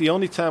 I think the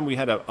only time we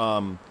had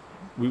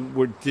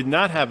did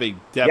not have a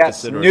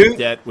deficit or a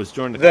debt was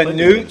during the Clinton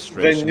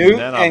administration. The Newt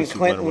and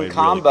Clinton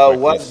combo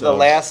was the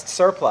last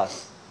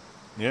surplus.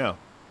 Yeah,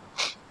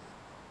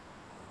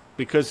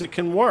 because it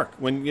can work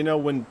when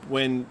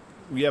when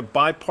we have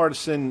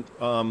bipartisan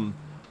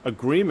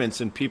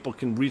agreements and people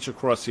can reach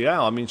across the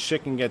aisle. I mean,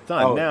 shit can get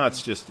done. Now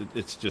it's just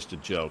a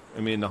joke.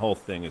 I mean, the whole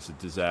thing is a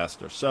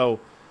disaster. So,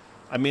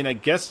 I mean, I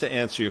guess to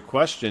answer your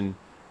question,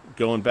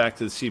 going back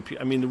to the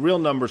CP, I mean, the real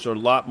numbers are a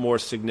lot more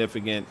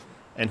significant.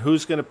 And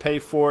who's going to pay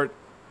for it?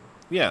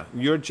 Yeah,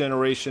 your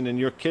generation and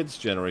your kids'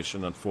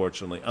 generation,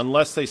 unfortunately.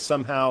 Unless they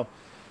somehow,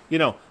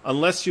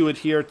 unless you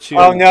adhere to...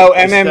 Oh, no,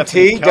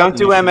 MMT? Don't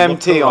do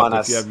MMT on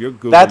us. If you have your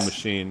Google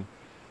machine.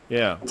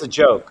 Yeah. It's a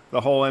joke.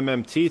 The whole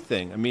MMT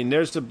thing. I mean,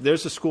 there's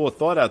a school of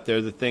thought out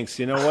there that thinks,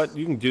 you know what,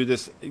 you can do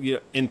this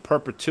in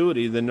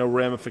perpetuity, there are no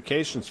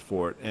ramifications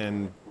for it.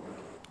 And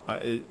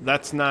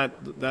that's not...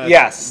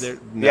 Yes,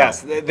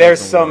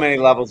 there's so many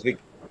levels.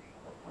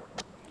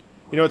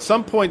 At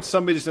some point,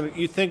 somebody's going to...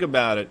 You think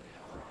about it.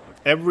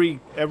 Every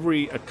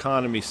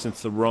economy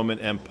since the Roman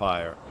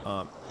Empire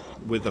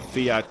with a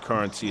fiat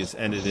currency has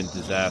ended in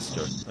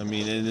disaster. I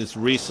mean, and as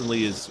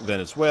recently as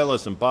Venezuela,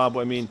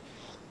 Zimbabwe. I mean,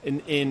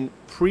 in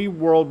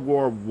pre-World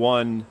War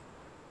I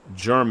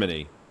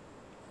Germany,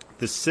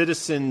 the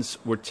citizens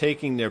were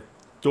taking their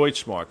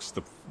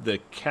Deutschmarks, the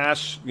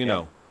cash,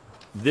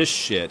 this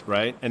shit,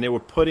 right? And they were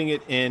putting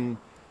it in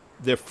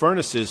their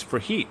furnaces for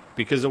heat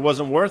because it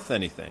wasn't worth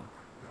anything.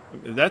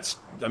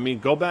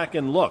 Go back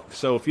and look.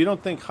 So if you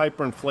don't think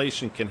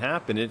hyperinflation can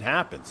happen, it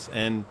happens.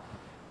 And,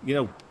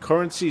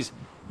 currencies,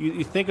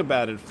 you think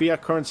about it,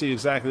 fiat currency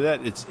is exactly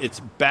that. It's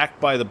backed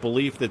by the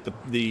belief that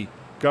the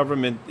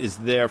government is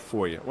there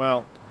for you.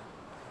 Well,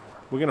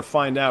 we're going to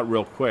find out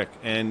real quick.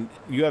 And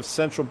you have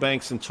central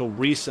banks until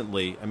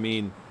recently. I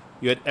mean,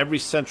 you had every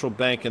central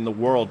bank in the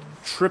world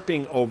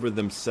tripping over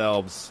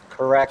themselves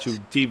to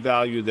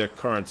devalue their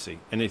currency.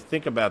 And you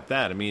think about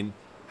that. I mean,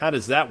 how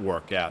does that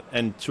work out?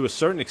 And to a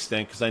certain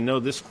extent, because I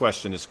know this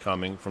question is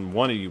coming from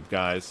one of you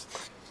guys,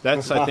 I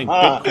think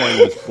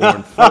Bitcoin was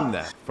born from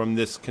that, from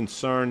this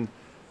concern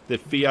that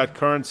fiat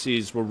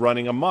currencies were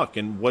running amok.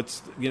 And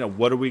what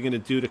are we going to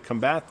do to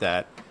combat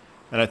that?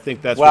 And I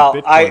think that's what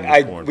Bitcoin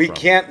was born we from.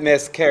 Can't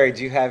miss, Kerry,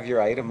 do you have your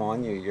item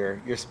on you,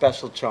 your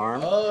special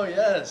charm? Oh,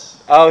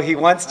 yes. Oh, he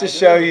wants to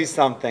show you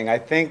something. I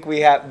think we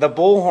have the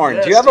bullhorn.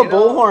 Yes, do you have a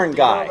bullhorn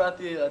guy? Do you know about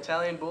the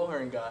Italian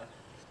bullhorn guy?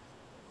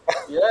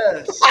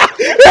 Yes.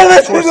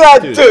 Listen to that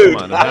dude.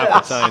 Come on, I'm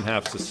half Italian,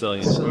 half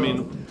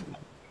Sicilian.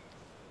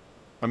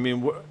 I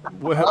mean,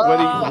 what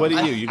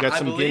are you? You got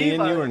some Guinea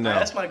in you or no? I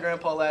asked my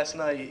grandpa last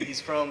night.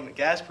 He's from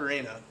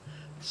Gasparina.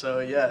 So,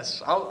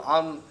 yes,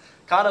 I'm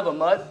kind of a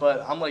mutt,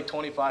 but I'm like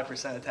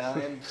 25%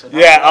 Italian. So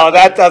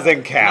that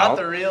doesn't count. Not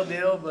the real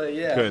deal, but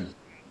yeah. Good.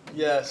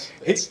 Yes,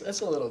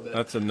 that's a little bit.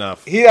 That's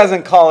enough. He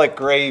doesn't call it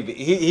gravy.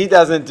 He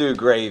doesn't do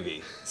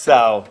gravy.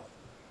 So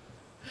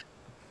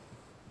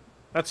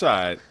That's all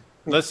right.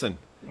 Listen,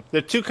 there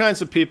are two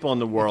kinds of people in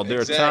the world. There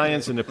are Exactly.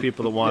 Italians and the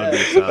people that want to be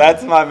Italian.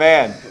 that's my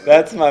man.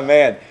 That's my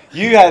man.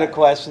 You had a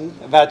question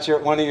about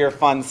one of your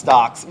fun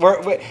stocks.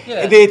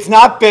 It's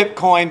not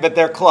Bitcoin, but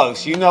they're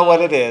close. You know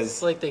what it It's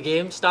is. like the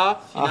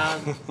GameStop.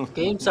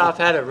 GameStop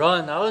had a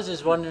run. I was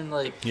just wondering,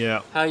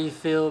 how you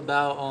feel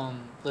about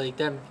like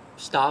them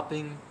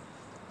stopping,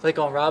 like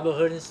on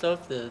Robinhood and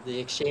stuff. The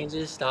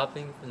exchanges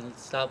stopping and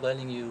stop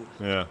letting you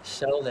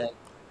sell that.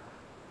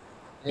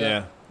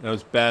 Yeah, that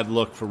was bad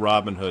look for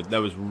Robinhood.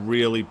 That was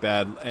really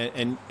bad.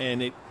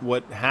 And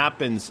what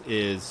happens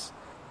is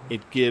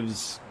it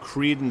gives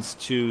credence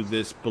to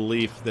this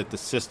belief that the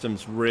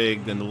system's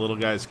rigged and the little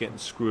guy's getting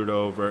screwed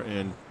over.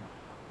 And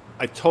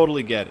I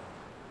totally get it.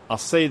 I'll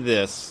say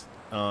this,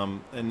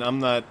 and I'm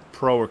not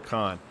pro or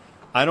con.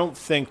 I don't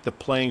think the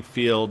playing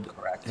field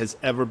has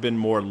ever been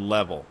more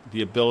level.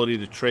 The ability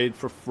to trade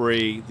for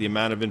free, the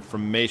amount of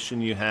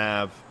information you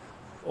have,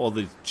 all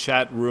the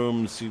chat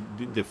rooms,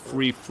 the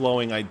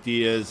free-flowing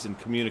ideas and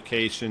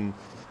communication.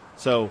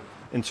 So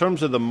in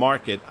terms of the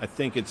market, I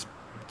think it's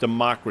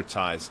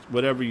democratized,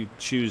 whatever you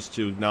choose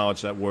to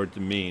acknowledge that word to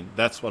mean.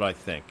 That's what I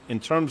think. In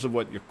terms of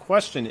what your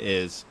question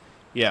is,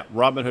 yeah,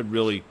 Robinhood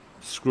really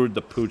screwed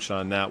the pooch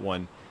on that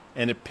one,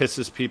 and it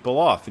pisses people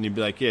off. And you'd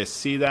be like, yeah,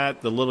 see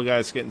that? The little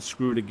guy's getting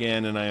screwed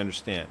again, and I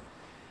understand.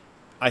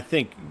 I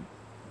think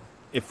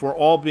if we're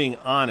all being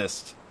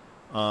honest,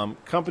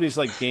 companies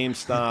like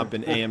GameStop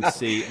and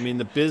AMC, I mean,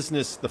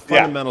 the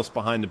fundamentals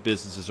behind the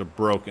businesses are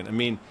broken. I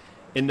mean,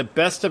 in the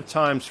best of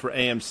times for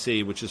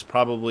AMC, which is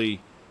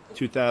probably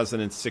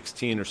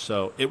 2016 or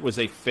so, it was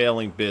a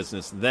failing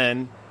business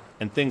then,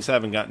 and things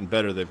haven't gotten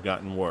better, they've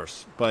gotten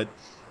worse. But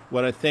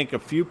what I think a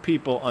few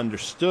people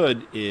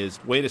understood is,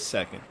 wait a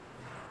second,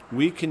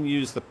 we can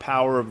use the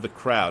power of the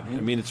crowd. I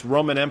mean, it's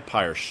Roman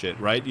Empire shit,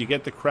 right? You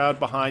get the crowd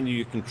behind you,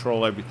 you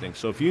control everything.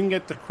 So if you can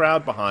get the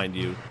crowd behind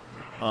you,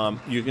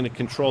 you're going to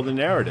control the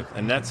narrative.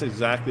 And that's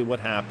exactly what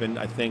happened,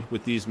 I think,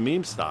 with these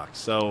meme stocks.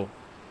 So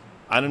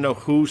I don't know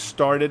who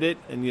started it,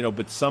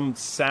 but some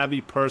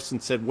savvy person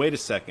said, wait a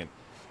second,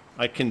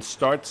 I can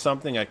start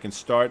something, I can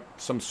start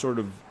some sort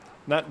of,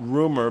 not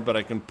rumor, but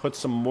I can put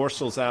some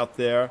morsels out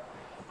there,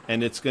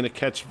 and it's going to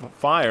catch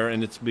fire,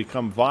 and it's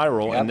become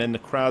viral, and then the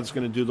crowd's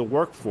going to do the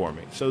work for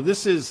me. So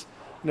this is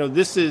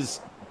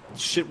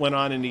shit went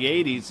on in the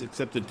 80s,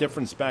 except the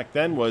difference back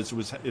then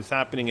it's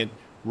happening at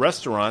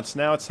restaurants.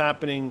 Now it's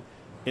happening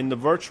in the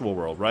virtual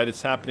world, right?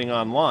 It's happening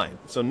online.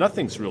 So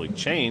nothing's really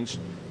changed.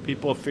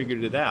 People have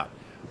figured it out.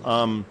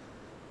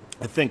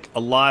 I think a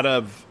lot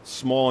of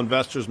small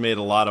investors made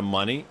a lot of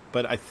money,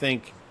 but I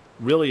think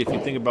really if you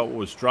think about what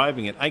was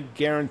driving it, I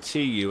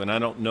guarantee you, and I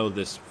don't know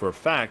this for a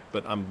fact,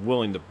 but I'm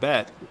willing to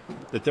bet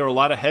that there are a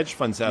lot of hedge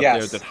funds out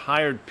there that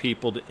hired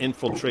people to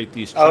infiltrate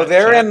these.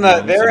 They're in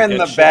the bets.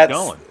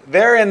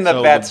 They're in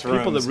the bets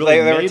rooms.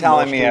 They were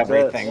telling me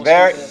everything.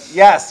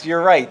 Yes,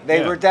 you're right.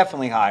 They were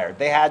definitely hired.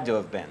 They had to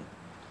have been.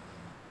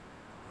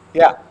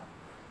 Yeah.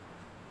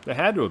 They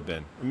had to have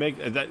been.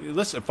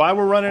 Listen, if I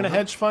were running a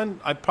hedge fund,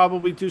 I'd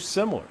probably do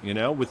similar,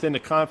 within the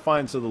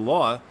confines of the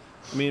law.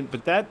 I mean,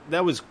 but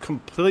that was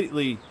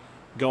completely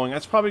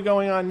that's probably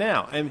going on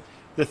now. And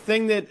the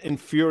thing that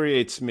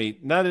infuriates me,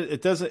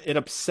 it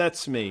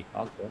upsets me.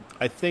 Okay.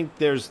 I think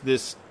there's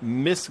this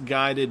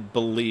misguided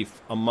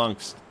belief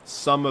amongst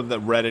some of the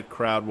Reddit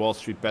crowd, Wall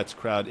Street Bets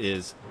crowd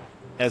is,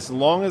 as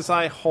long as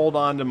I hold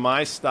on to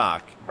my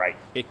stock, right,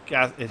 it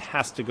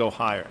has to go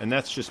higher. And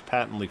that's just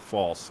patently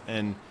false.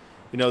 And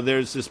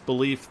there's this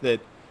belief that,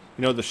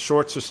 the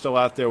shorts are still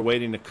out there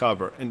waiting to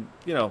cover. And,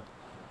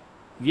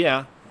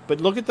 but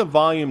look at the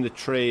volume that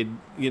traded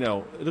at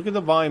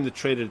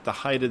the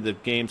height of the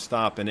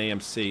GameStop and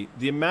AMC.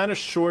 The amount of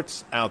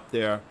shorts out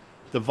there,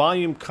 the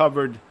volume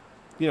covered,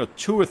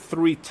 2 or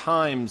 3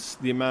 times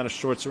the amount of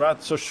shorts are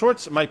out. So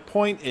shorts, my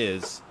point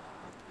is,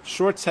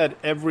 shorts had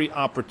every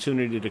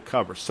opportunity to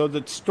cover. So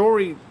the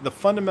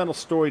fundamental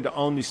story to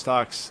own these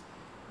stocks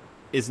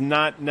is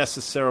not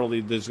necessarily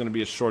there's going to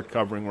be a short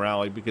covering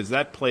rally, because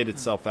that played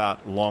itself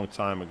out a long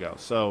time ago.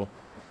 So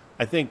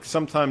I think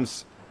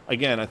sometimes,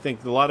 again, I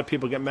think a lot of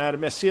people get mad at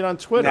me. I see it on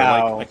Twitter.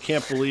 No. Like, I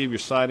can't believe you're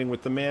siding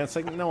with the man. It's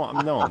like, no,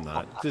 I'm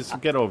not.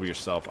 Just get over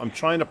yourself. I'm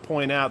trying to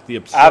point out the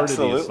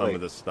absurdity of some of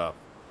this stuff.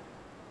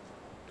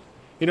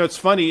 It's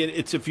funny.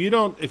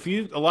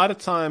 A lot of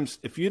times,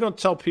 if you don't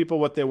tell people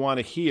what they want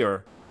to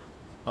hear,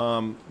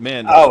 man,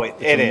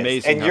 it is.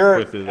 Amazing. And you're,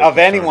 of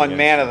anyone,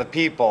 man of the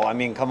people. I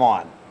mean, come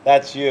on.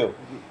 That's you.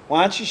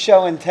 Why don't you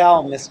show and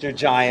tell, Mr.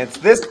 Giants?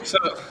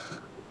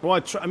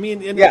 Well,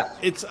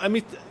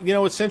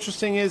 what's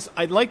interesting is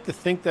I'd like to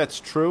think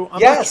that's true.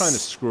 I'm not trying to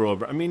screw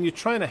over. I mean, you're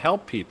trying to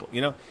help people.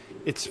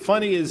 It's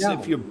funny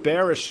if you're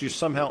bearish, you're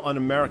somehow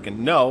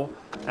un-American. No,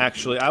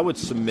 actually, I would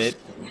submit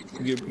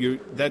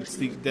that's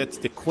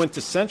the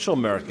quintessential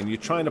American. You're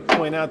trying to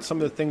point out some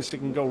of the things that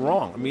can go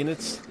wrong. I mean,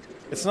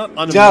 It's not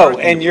un-American. No,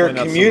 and you're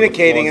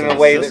communicating in a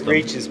way that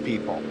reaches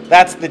people.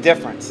 That's the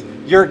difference.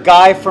 You're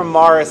Guy from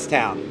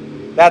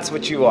Morristown. That's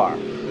what you are.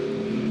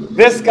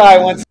 This guy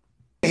wants.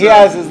 He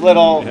has his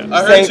little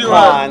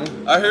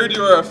Saquon. I heard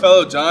you are a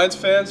fellow Giants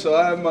fan, so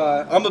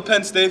I'm a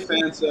Penn State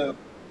fan, so.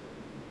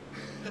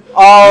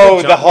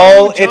 Oh, the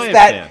whole, it's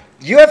that, fan.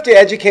 You have to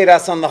educate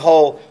us on the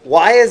whole,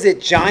 why is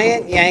it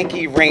Giant,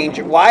 Yankee,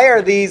 Ranger, why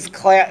are these,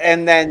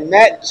 and then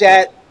Met,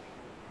 Jet,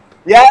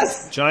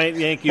 yes? Giant,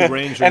 Yankee,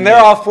 Ranger. And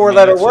they're all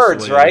four-letter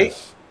words, right?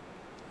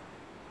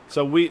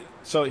 So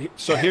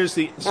here's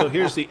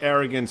the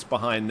arrogance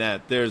behind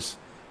that. There's,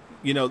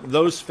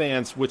 those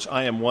fans, which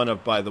I am one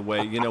of, by the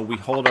way, we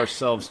hold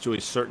ourselves to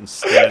a certain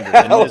standard.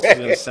 And this is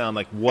going to sound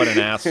like what an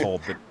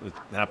asshole, but it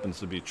happens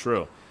to be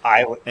true.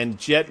 And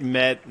Jet,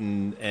 Met,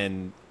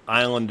 and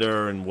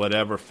Islander and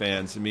whatever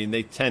fans, I mean,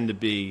 they tend to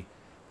be,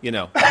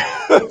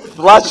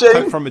 blushing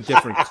cut from a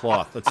different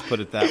cloth. Let's put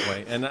it that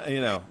way. And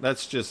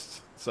that's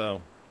just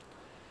so.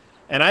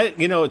 And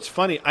it's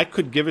funny. I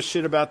could give a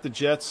shit about the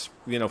Jets.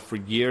 For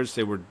years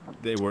they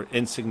were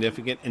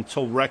insignificant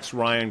until Rex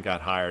Ryan got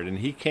hired, and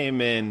he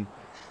came in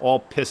all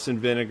piss and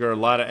vinegar, a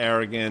lot of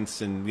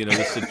arrogance, and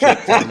this is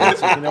Jet team.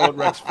 It's like, what,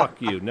 Rex?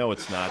 Fuck you. No,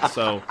 it's not.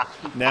 So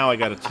now I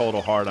got a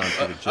total hard on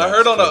for the Jets. I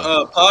heard on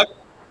a podcast.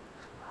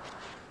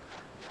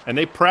 And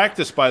they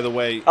practice, by the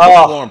way, in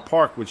Florham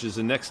Park, which is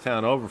the next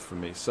town over for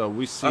me. So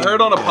we see. I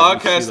heard on a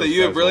podcast that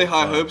you have really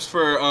high hopes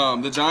for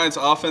the Giants'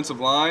 offensive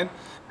line,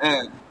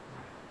 and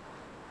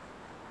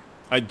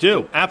I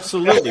do,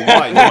 absolutely.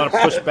 Why? You want to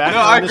push back? No,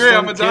 on I this agree.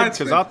 one, I'm a Giants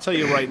fan. Because I'll tell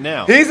you right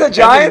now, he's a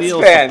Giants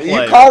fan.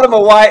 You called him a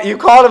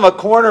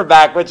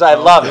cornerback, which I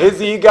love.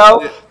 His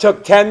ego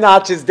took 10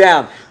 notches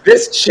down.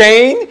 This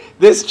chain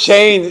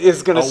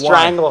is going to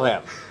strangle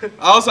him.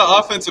 I was an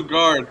offensive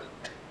guard.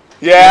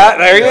 Yeah,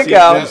 there you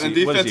go. And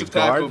defensive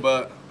tackle,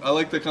 but I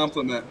like the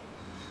compliment.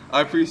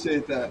 I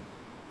appreciate that.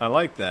 I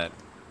like that.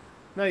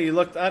 No, you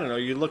looked, I don't know,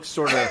 you looked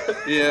sort of,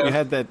 yeah. You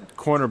had that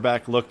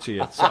cornerback look to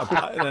you. So,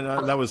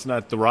 and that was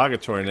not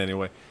derogatory in any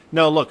way.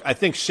 No, look, I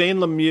think Shane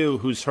Lemieux,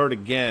 who's hurt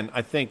again,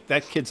 I think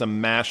that kid's a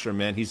masher,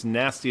 man. He's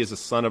nasty as a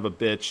son of a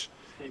bitch.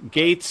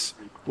 Gates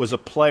was a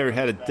player,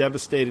 had a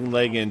devastating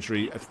leg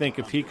injury. I think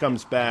if he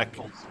comes back,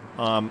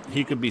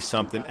 he could be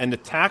something. And the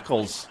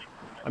tackles,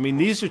 I mean,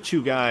 these are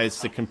two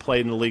guys that can play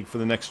in the league for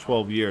the next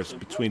 12 years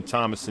between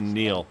Thomas and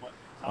Neal.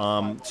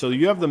 So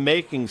you have the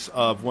makings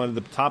of one of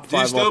the top 5 offensive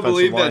lines. Do you still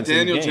believe that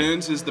Daniel in the game.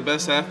 Jones is the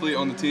best athlete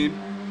on the team?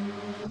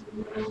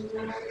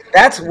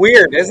 That's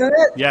weird, isn't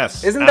it?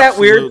 Yes. Isn't that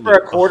weird for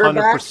a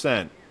quarterback?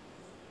 100%.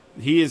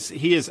 He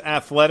is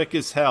athletic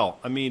as hell.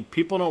 I mean,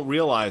 people don't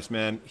realize,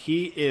 man,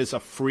 he is a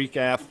freak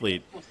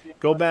athlete.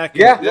 Go back.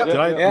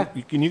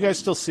 Can you guys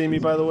still see me,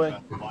 by the way?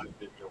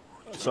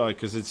 Sorry,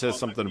 because it says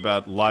something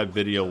about live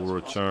video will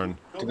return.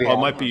 Oh, it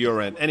might be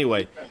your end.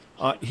 Anyway,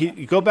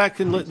 you go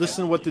back and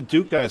listen to what the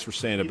Duke guys were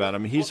saying about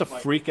him. He's a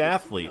freak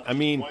athlete. I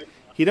mean,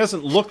 he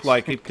doesn't look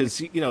like it because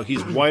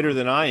he's whiter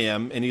than I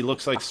am, and he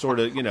looks like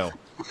sort of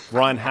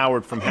Ron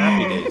Howard from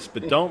Happy Days.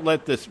 But don't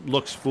let this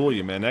looks fool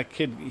you, man. That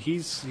kid,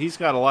 he's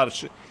got a lot of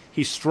shit.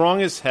 He's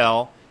strong as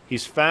hell.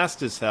 He's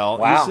fast as hell.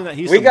 Wow.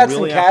 He's we got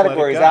really some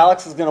categories.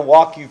 Alex is going to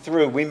walk you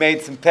through. We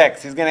made some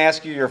picks. He's going to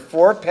ask you your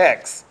 4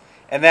 picks.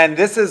 And then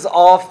this is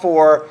all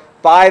for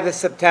by the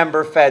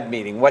September Fed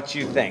meeting. What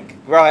you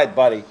think? Go ahead,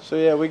 buddy. So,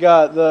 yeah, we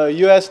got the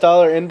U.S.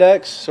 dollar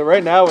index. So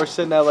right now we're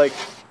sitting at like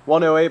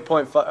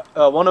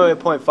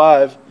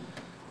 108.5.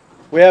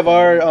 We have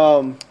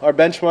our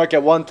benchmark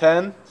at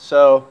 110.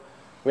 So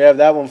we have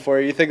that one for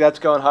you. You think that's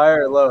going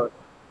higher or lower?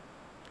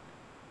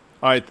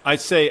 All right,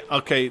 I'd say,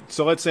 okay,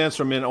 so let's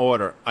answer them in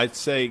order. I'd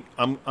say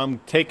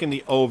I'm taking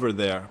the over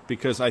there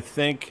because I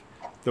think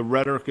the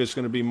rhetoric is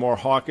going to be more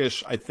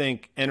hawkish. I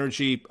think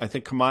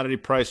commodity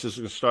prices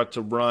are going to start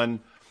to run.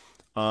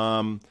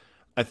 I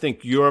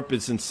think Europe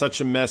is in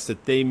such a mess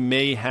that they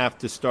may have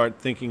to start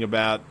thinking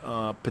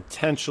about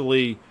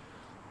potentially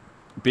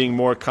being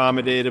more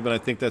accommodative, and I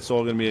think that's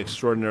all going to be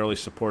extraordinarily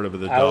supportive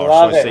of the dollar. I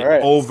love so I say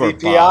right. over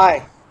CPI.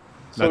 Bob.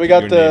 So we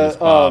got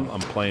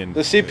I'm playing the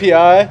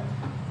CPI.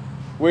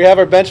 We have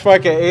our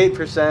benchmark at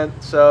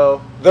 8%.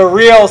 So the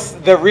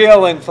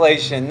real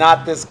inflation,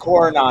 not this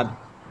core non.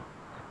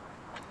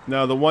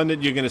 No, the one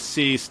that you're going to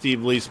see Steve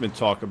Leisman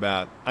talk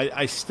about.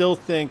 I still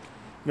think,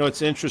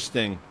 it's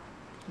interesting.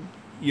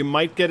 You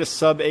might get a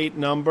sub-8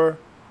 number,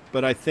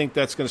 but I think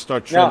that's going to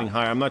start trending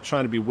higher. I'm not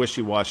trying to be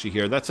wishy-washy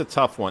here. That's a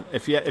tough one.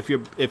 If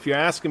you're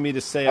asking me to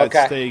say, I'd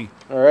stay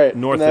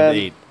north of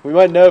 8. We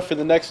might know for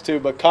the next 2,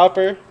 but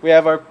copper, we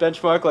have our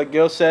benchmark, like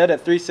Gil said,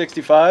 at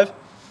 365.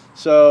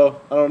 So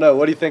I don't know.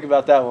 What do you think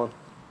about that one?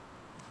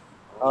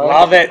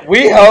 Love it.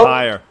 We hope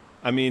higher.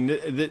 I mean,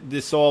 I'm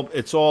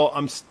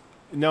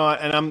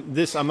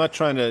not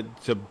trying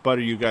to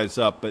butter you guys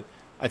up, but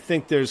I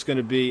think there's going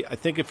to be. I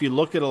think if you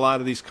look at a lot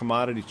of these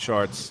commodity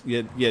charts,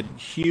 you had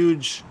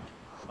huge,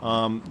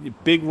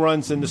 big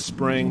runs in the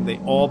spring. They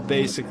all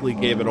basically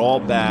gave it all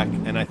back,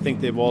 and I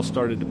think they've all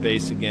started to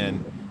base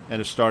again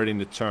and are starting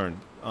to turn.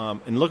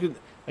 And look at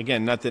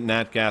again, not that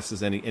nat gas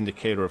is any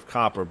indicator of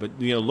copper, but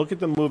look at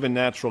the move in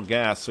natural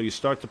gas. So you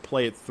start to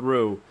play it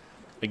through.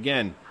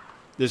 Again,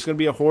 there's going to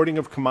be a hoarding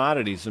of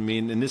commodities. I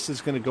mean, and this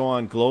is going to go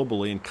on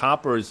globally, and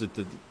copper is at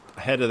the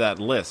head of that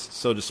list.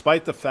 So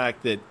despite the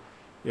fact that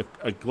if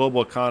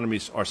global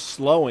economies are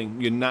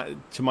slowing, you're not.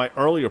 To my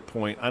earlier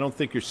point, I don't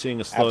think you're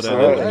seeing a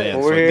slowdown in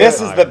demand. So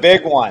this is the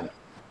big one.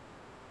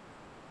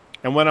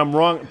 And when I'm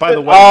wrong, by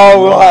the way,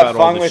 we'll have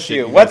fun with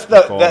you. What's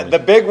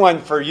the big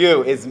one for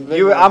you? Is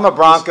you? I'm a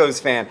Broncos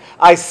fan.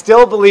 I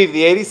still believe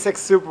the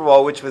 '86 Super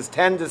Bowl, which was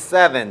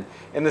 10-7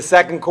 in the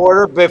second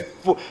quarter,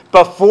 before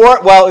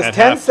well, it was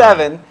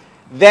 10-7.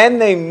 Then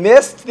they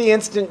missed the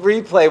instant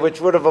replay, which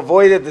would have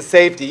avoided the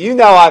safety.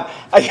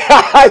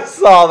 I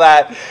saw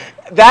that.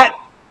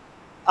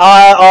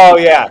 Oh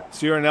yeah.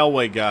 So you're an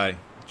Elway guy.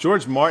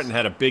 George Martin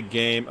had a big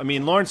game. I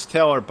mean, Lawrence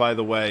Taylor, by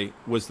the way,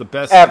 was the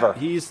best ever.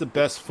 He's the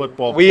best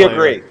football player. We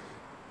agree.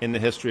 In the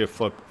history of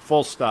football.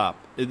 Full stop.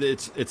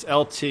 It's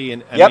LT,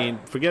 and I mean,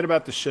 forget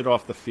about the shit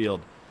off the field.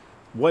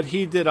 What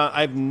he did,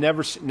 I've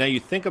never seen. Now you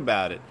think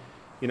about it.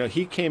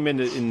 He came in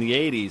the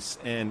 '80s,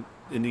 and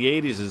in the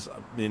 '80s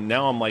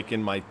now I'm like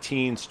in my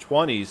teens,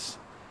 20s,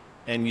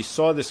 and you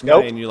saw this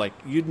guy, and you're like,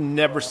 you'd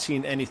never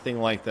seen anything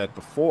like that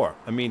before.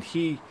 I mean,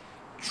 he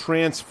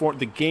transformed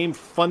the game,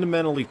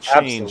 fundamentally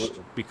changed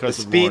because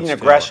the of speed Lawrence and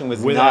aggression Taylor,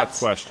 was without nuts.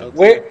 question.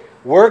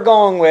 We're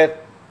going with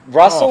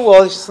Russell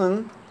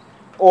Wilson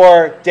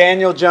or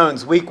Daniel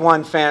Jones, Week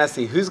 1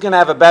 fantasy. Who's going to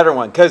have a better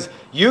one? Because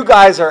you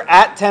guys are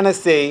at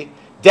Tennessee,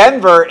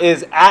 Denver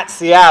is at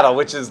Seattle,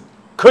 which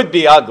could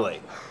be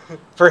ugly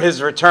for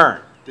his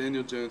return.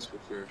 Daniel Jones for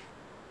sure.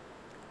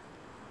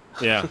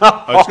 Yeah,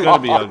 it's going to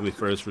be ugly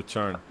for his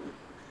return.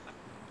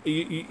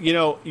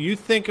 You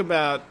think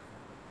about.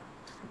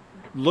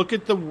 Look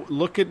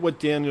at what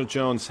Daniel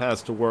Jones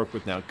has to work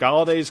with now.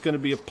 Galladay is going to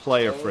be a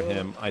player for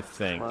him, I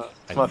think.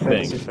 I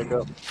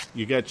think.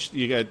 You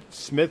got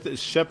Smith,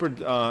 Shepard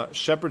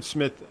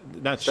Smith,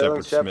 not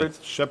Shepard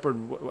Smith. Shepard,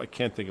 I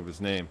can't think of his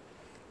name.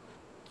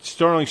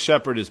 Sterling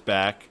Shepard is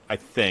back, I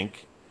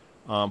think.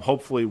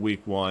 Hopefully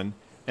week 1.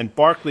 And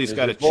Barkley's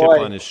got a chip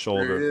on his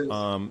shoulder.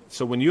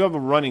 So when you have a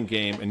running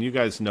game, and you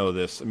guys know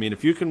this, I mean,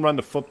 if you can run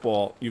the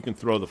football, you can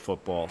throw the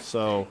football.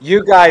 So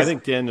I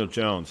think Daniel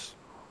Jones.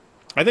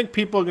 I think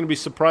people are going to be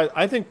surprised.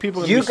 I think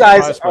people are going to be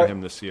surprised by him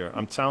this year.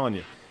 I'm telling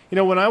you.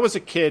 When I was a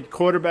kid,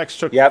 quarterbacks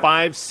took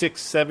 5,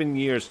 6, 7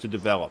 years to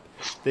develop.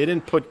 They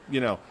didn't put,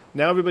 now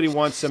everybody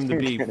wants them to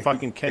be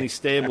fucking Kenny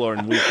Stabler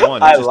in week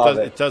 1.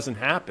 It doesn't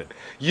happen.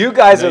 You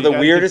guys are the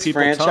weirdest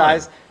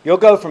franchise. Time. You'll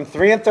go from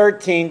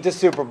 3-13 to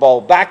Super Bowl,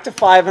 back to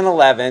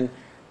 5-11.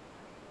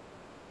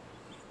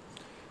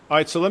 All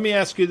right, so let me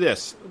ask you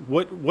this.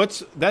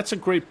 That's a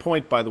great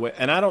point, by the way,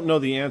 and I don't know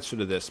the answer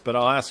to this, but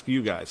I'll ask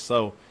you guys.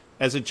 So,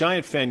 as a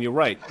Giant fan, you're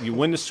right. You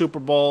win the Super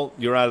Bowl,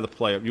 you're out of the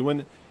playoff. You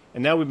win,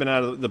 and now we've been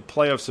out of the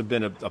playoffs. Have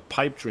been a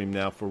pipe dream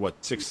now for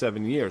 6,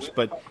 7 years.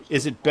 But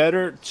is it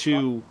better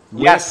to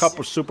win a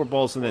couple Super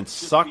Bowls and then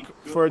suck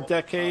for a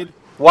decade?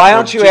 Why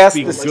don't you ask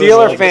the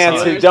Steeler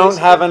fans who don't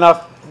have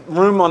enough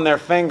room on their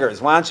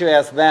fingers? Why don't you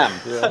ask them?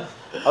 Yeah.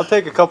 I'll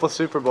take a couple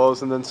Super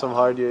Bowls and then some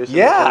hard years.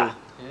 Yeah.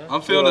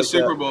 I'm feeling a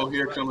Super Bowl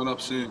here coming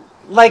up soon.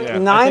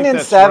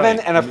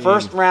 9-7 and a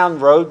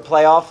first-round road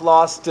playoff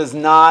loss does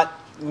not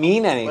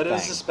mean anything. But it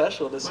was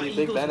special to see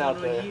Big Ben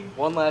out there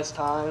one last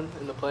time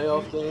in the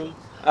playoff game.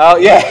 Oh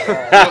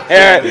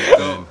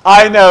yeah,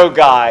 I know,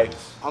 Guy.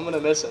 I'm gonna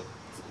miss him.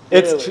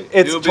 It's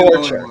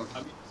torture.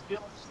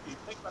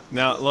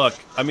 Now look,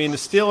 I mean the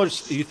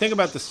Steelers. You think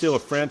about the Steeler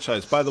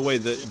franchise. By the way,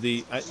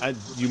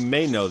 you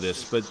may know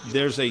this, but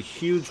there's a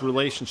huge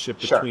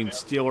relationship between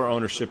Steeler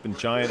ownership and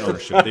Giant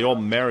ownership. They all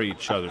marry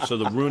each other. So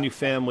the Rooney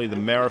family, the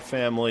Mara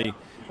family.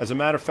 As a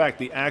matter of fact,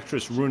 the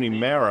actress Rooney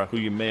Mara, who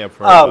you may have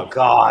heard of,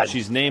 God,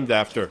 she's named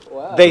after.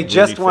 Wow. They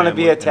just want to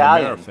be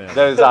Italian.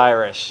 Those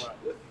Irish.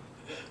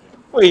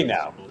 We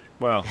know.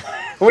 Well,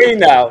 we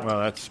know. Well,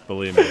 that's,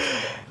 believe me.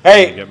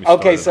 Hey,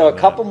 okay, so a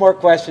couple more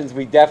questions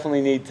we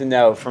definitely need to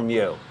know from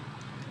you.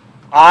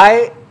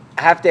 I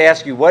have to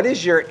ask you, what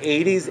is your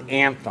 80s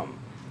anthem?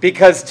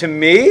 Because to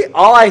me,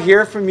 all I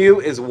hear from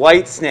you is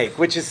White Snake,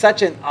 which is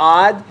such an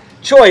odd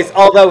choice,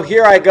 although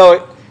here I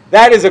go,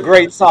 that is a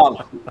great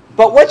song.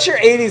 But what's your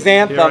 80s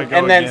anthem?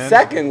 And then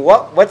second,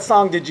 what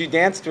song did you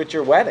dance to at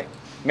your wedding?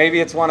 Maybe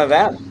it's one of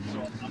them.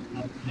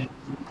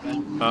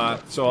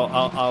 So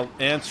I'll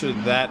answer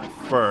that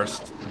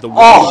first. The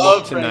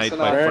Wedding Tonight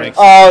by Frank.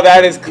 Oh,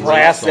 that is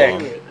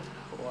classic.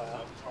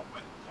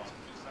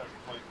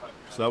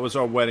 So that was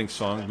our wedding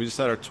song. We just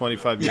had our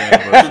 25-year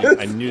anniversary.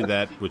 I knew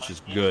that, which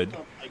is good.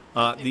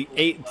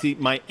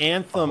 My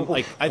anthem,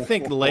 I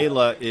think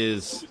Layla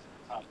is,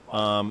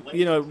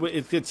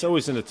 it's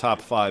always in the top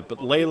 5, but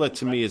Layla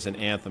to me is an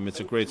anthem. It's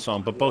a great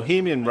song. But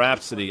Bohemian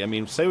Rhapsody, I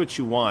mean, say what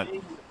you want.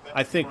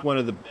 I think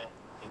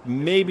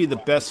maybe the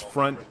best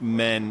front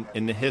men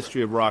in the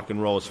history of rock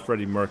and roll is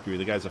Freddie Mercury.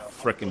 The guy's a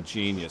frickin'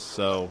 genius.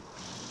 So,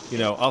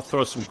 I'll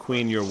throw some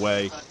Queen your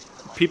way.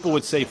 People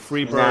would say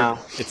Freebird. No.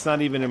 It's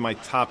not even in my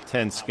top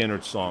 10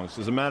 Skynyrd songs.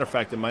 As a matter of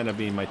fact, it might not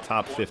be in my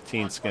top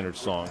 15 Skynyrd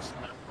songs.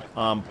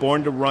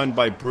 Born to Run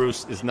by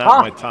Bruce is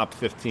not my top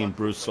 15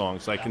 Bruce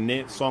songs. I can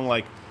name a song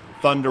like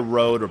Thunder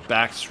Road or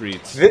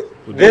Backstreets.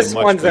 This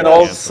one's an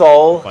old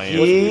soul.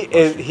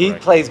 He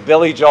plays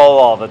Billy Joel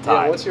all the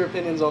time. Yeah, what's your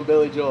opinions on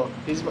Billy Joel?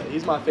 He's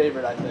my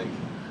favorite, I think.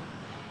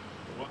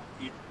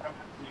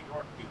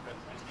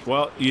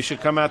 Well, you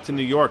should come out to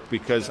New York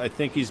because I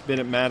think he's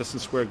been at Madison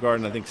Square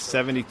Garden, I think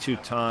 72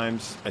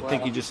 times. I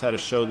think he just had a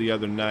show the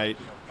other night.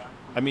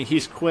 I mean,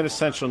 he's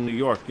quintessential New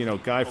York. You know,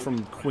 guy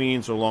from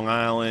Queens or Long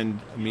Island.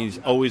 I mean, he's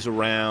always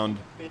around.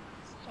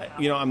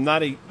 You know,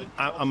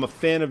 I'm a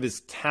fan of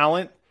his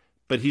talent,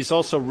 but he's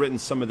also written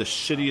some of the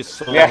shittiest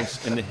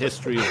songs in the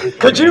history of.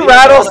 Could you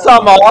rattle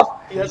some off?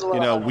 You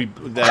know, we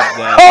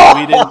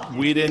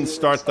didn't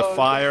start the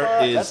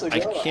fire. Is I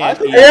can't.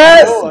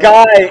 Yes,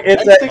 Guy.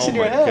 It's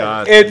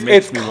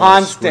it's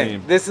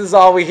constant. This is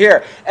all we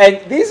hear, and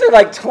these are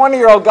like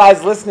 20-year-old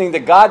guys listening to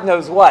God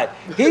knows what.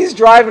 He's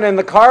driving in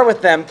the car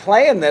with them,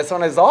 playing this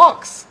on his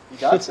aux. You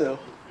got to.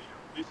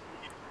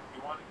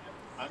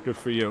 Good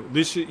for you.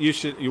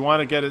 You want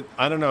to get it.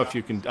 I don't know if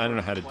you can. I don't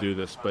know how to do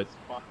this, but.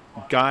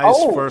 Guy's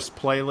first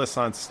playlist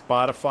on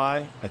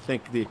Spotify. I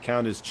think the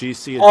account is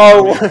GC.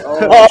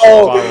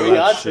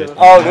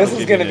 This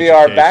is going to be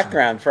our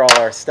background for all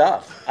our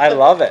stuff. I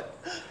love it.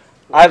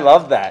 I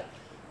love that.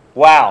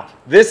 Wow,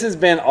 this has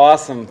been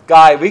awesome,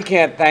 Guy. We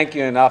can't thank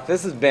you enough.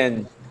 This has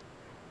been.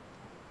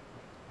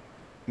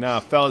 Now,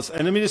 fellas,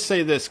 and let me just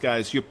say this,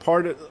 guys. You're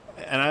part of,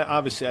 and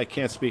I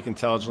can't speak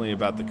intelligently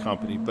about the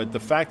company, but the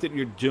fact that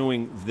you're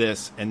doing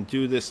this and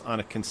do this on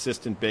a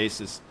consistent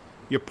basis,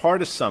 you're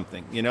part of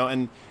something, you know,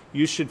 and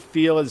you should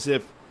feel as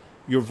if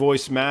your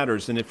voice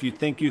matters. And if you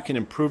think you can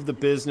improve the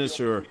business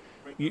or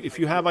if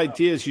you have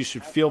ideas, you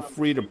should feel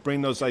free to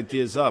bring those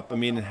ideas up. I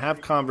mean, and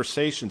have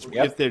conversations.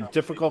 Yep. If they're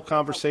difficult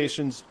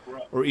conversations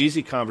or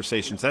easy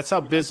conversations, that's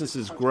how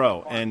businesses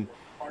grow. And,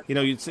 you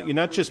know, you're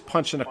not just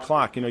punching a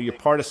clock. You know, you're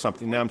part of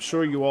something. Now, I'm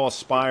sure you all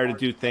aspire to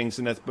do things,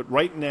 but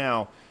right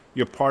now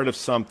you're part of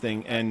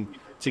something. And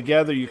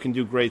together you can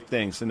do great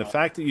things. And the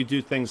fact that you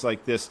do things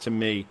like this, to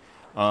me,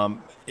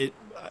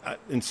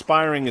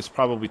 inspiring is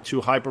probably too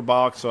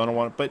hyperbolic, so I don't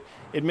want to, but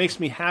it makes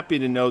me happy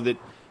to know that,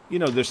 you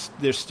know,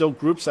 there's still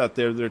groups out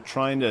there that are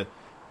trying to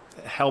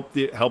help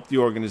the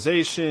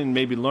organization,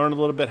 maybe learn a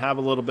little bit, have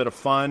a little bit of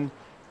fun,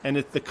 and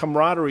the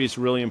camaraderie is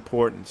really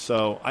important.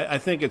 So I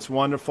think it's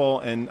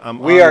wonderful, and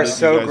we are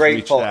so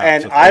grateful.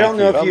 And I don't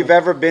know if you've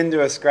ever been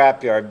to a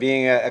scrapyard,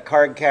 being a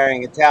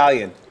card-carrying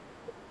Italian.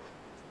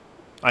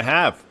 I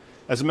have.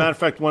 As a matter of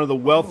fact, one of the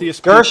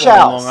wealthiest people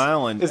on Long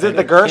Island. Is it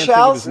the Gershows? I can't think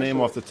of his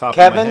name off the top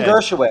Kevin of my head.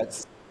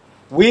 Gershowitz.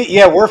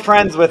 We're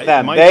friends with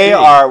them.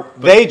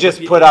 They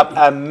just put up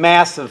a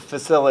massive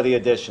facility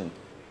addition.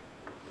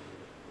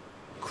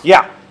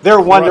 Yeah,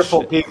 they're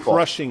wonderful people.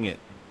 Crushing it.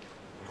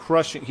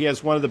 He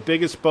has one of the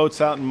biggest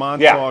boats out in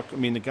Montauk. Yeah. I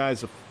mean, the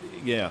guy's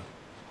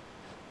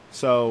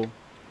So,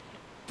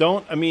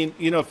 let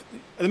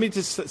me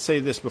just say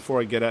this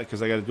before I get out,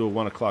 because I got to do a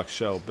 1 o'clock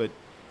show, but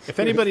if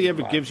anybody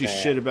ever gives you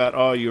shit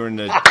about, you're in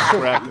the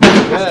scrap,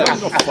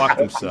 go fuck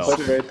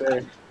themselves. Right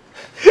there.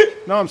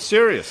 No, I'm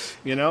serious.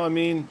 You know, I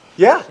mean,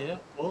 yeah.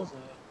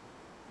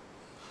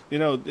 You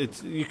know,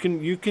 you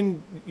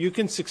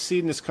can succeed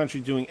in this country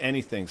doing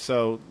anything.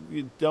 So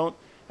you don't.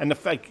 And the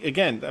fact,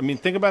 again, I mean,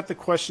 think about the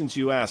questions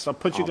you asked. I'll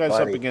put you guys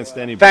up against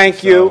anybody.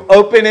 Thank you.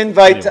 Open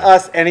invite to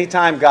us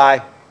anytime,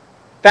 Guy.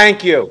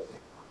 Thank you.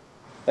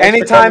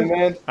 Anytime,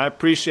 man. I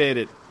appreciate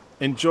it.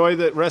 Enjoy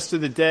the rest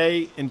of the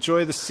day.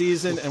 Enjoy the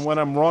season. And when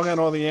I'm wrong on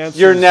all the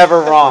answers, you're never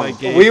wrong.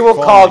 We will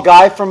call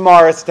Guy from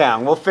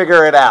Morristown. We'll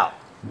figure it out.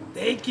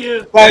 Thank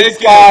you. Thanks,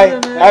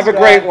 Guy. Have a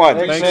great one.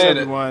 Thanks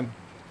everyone.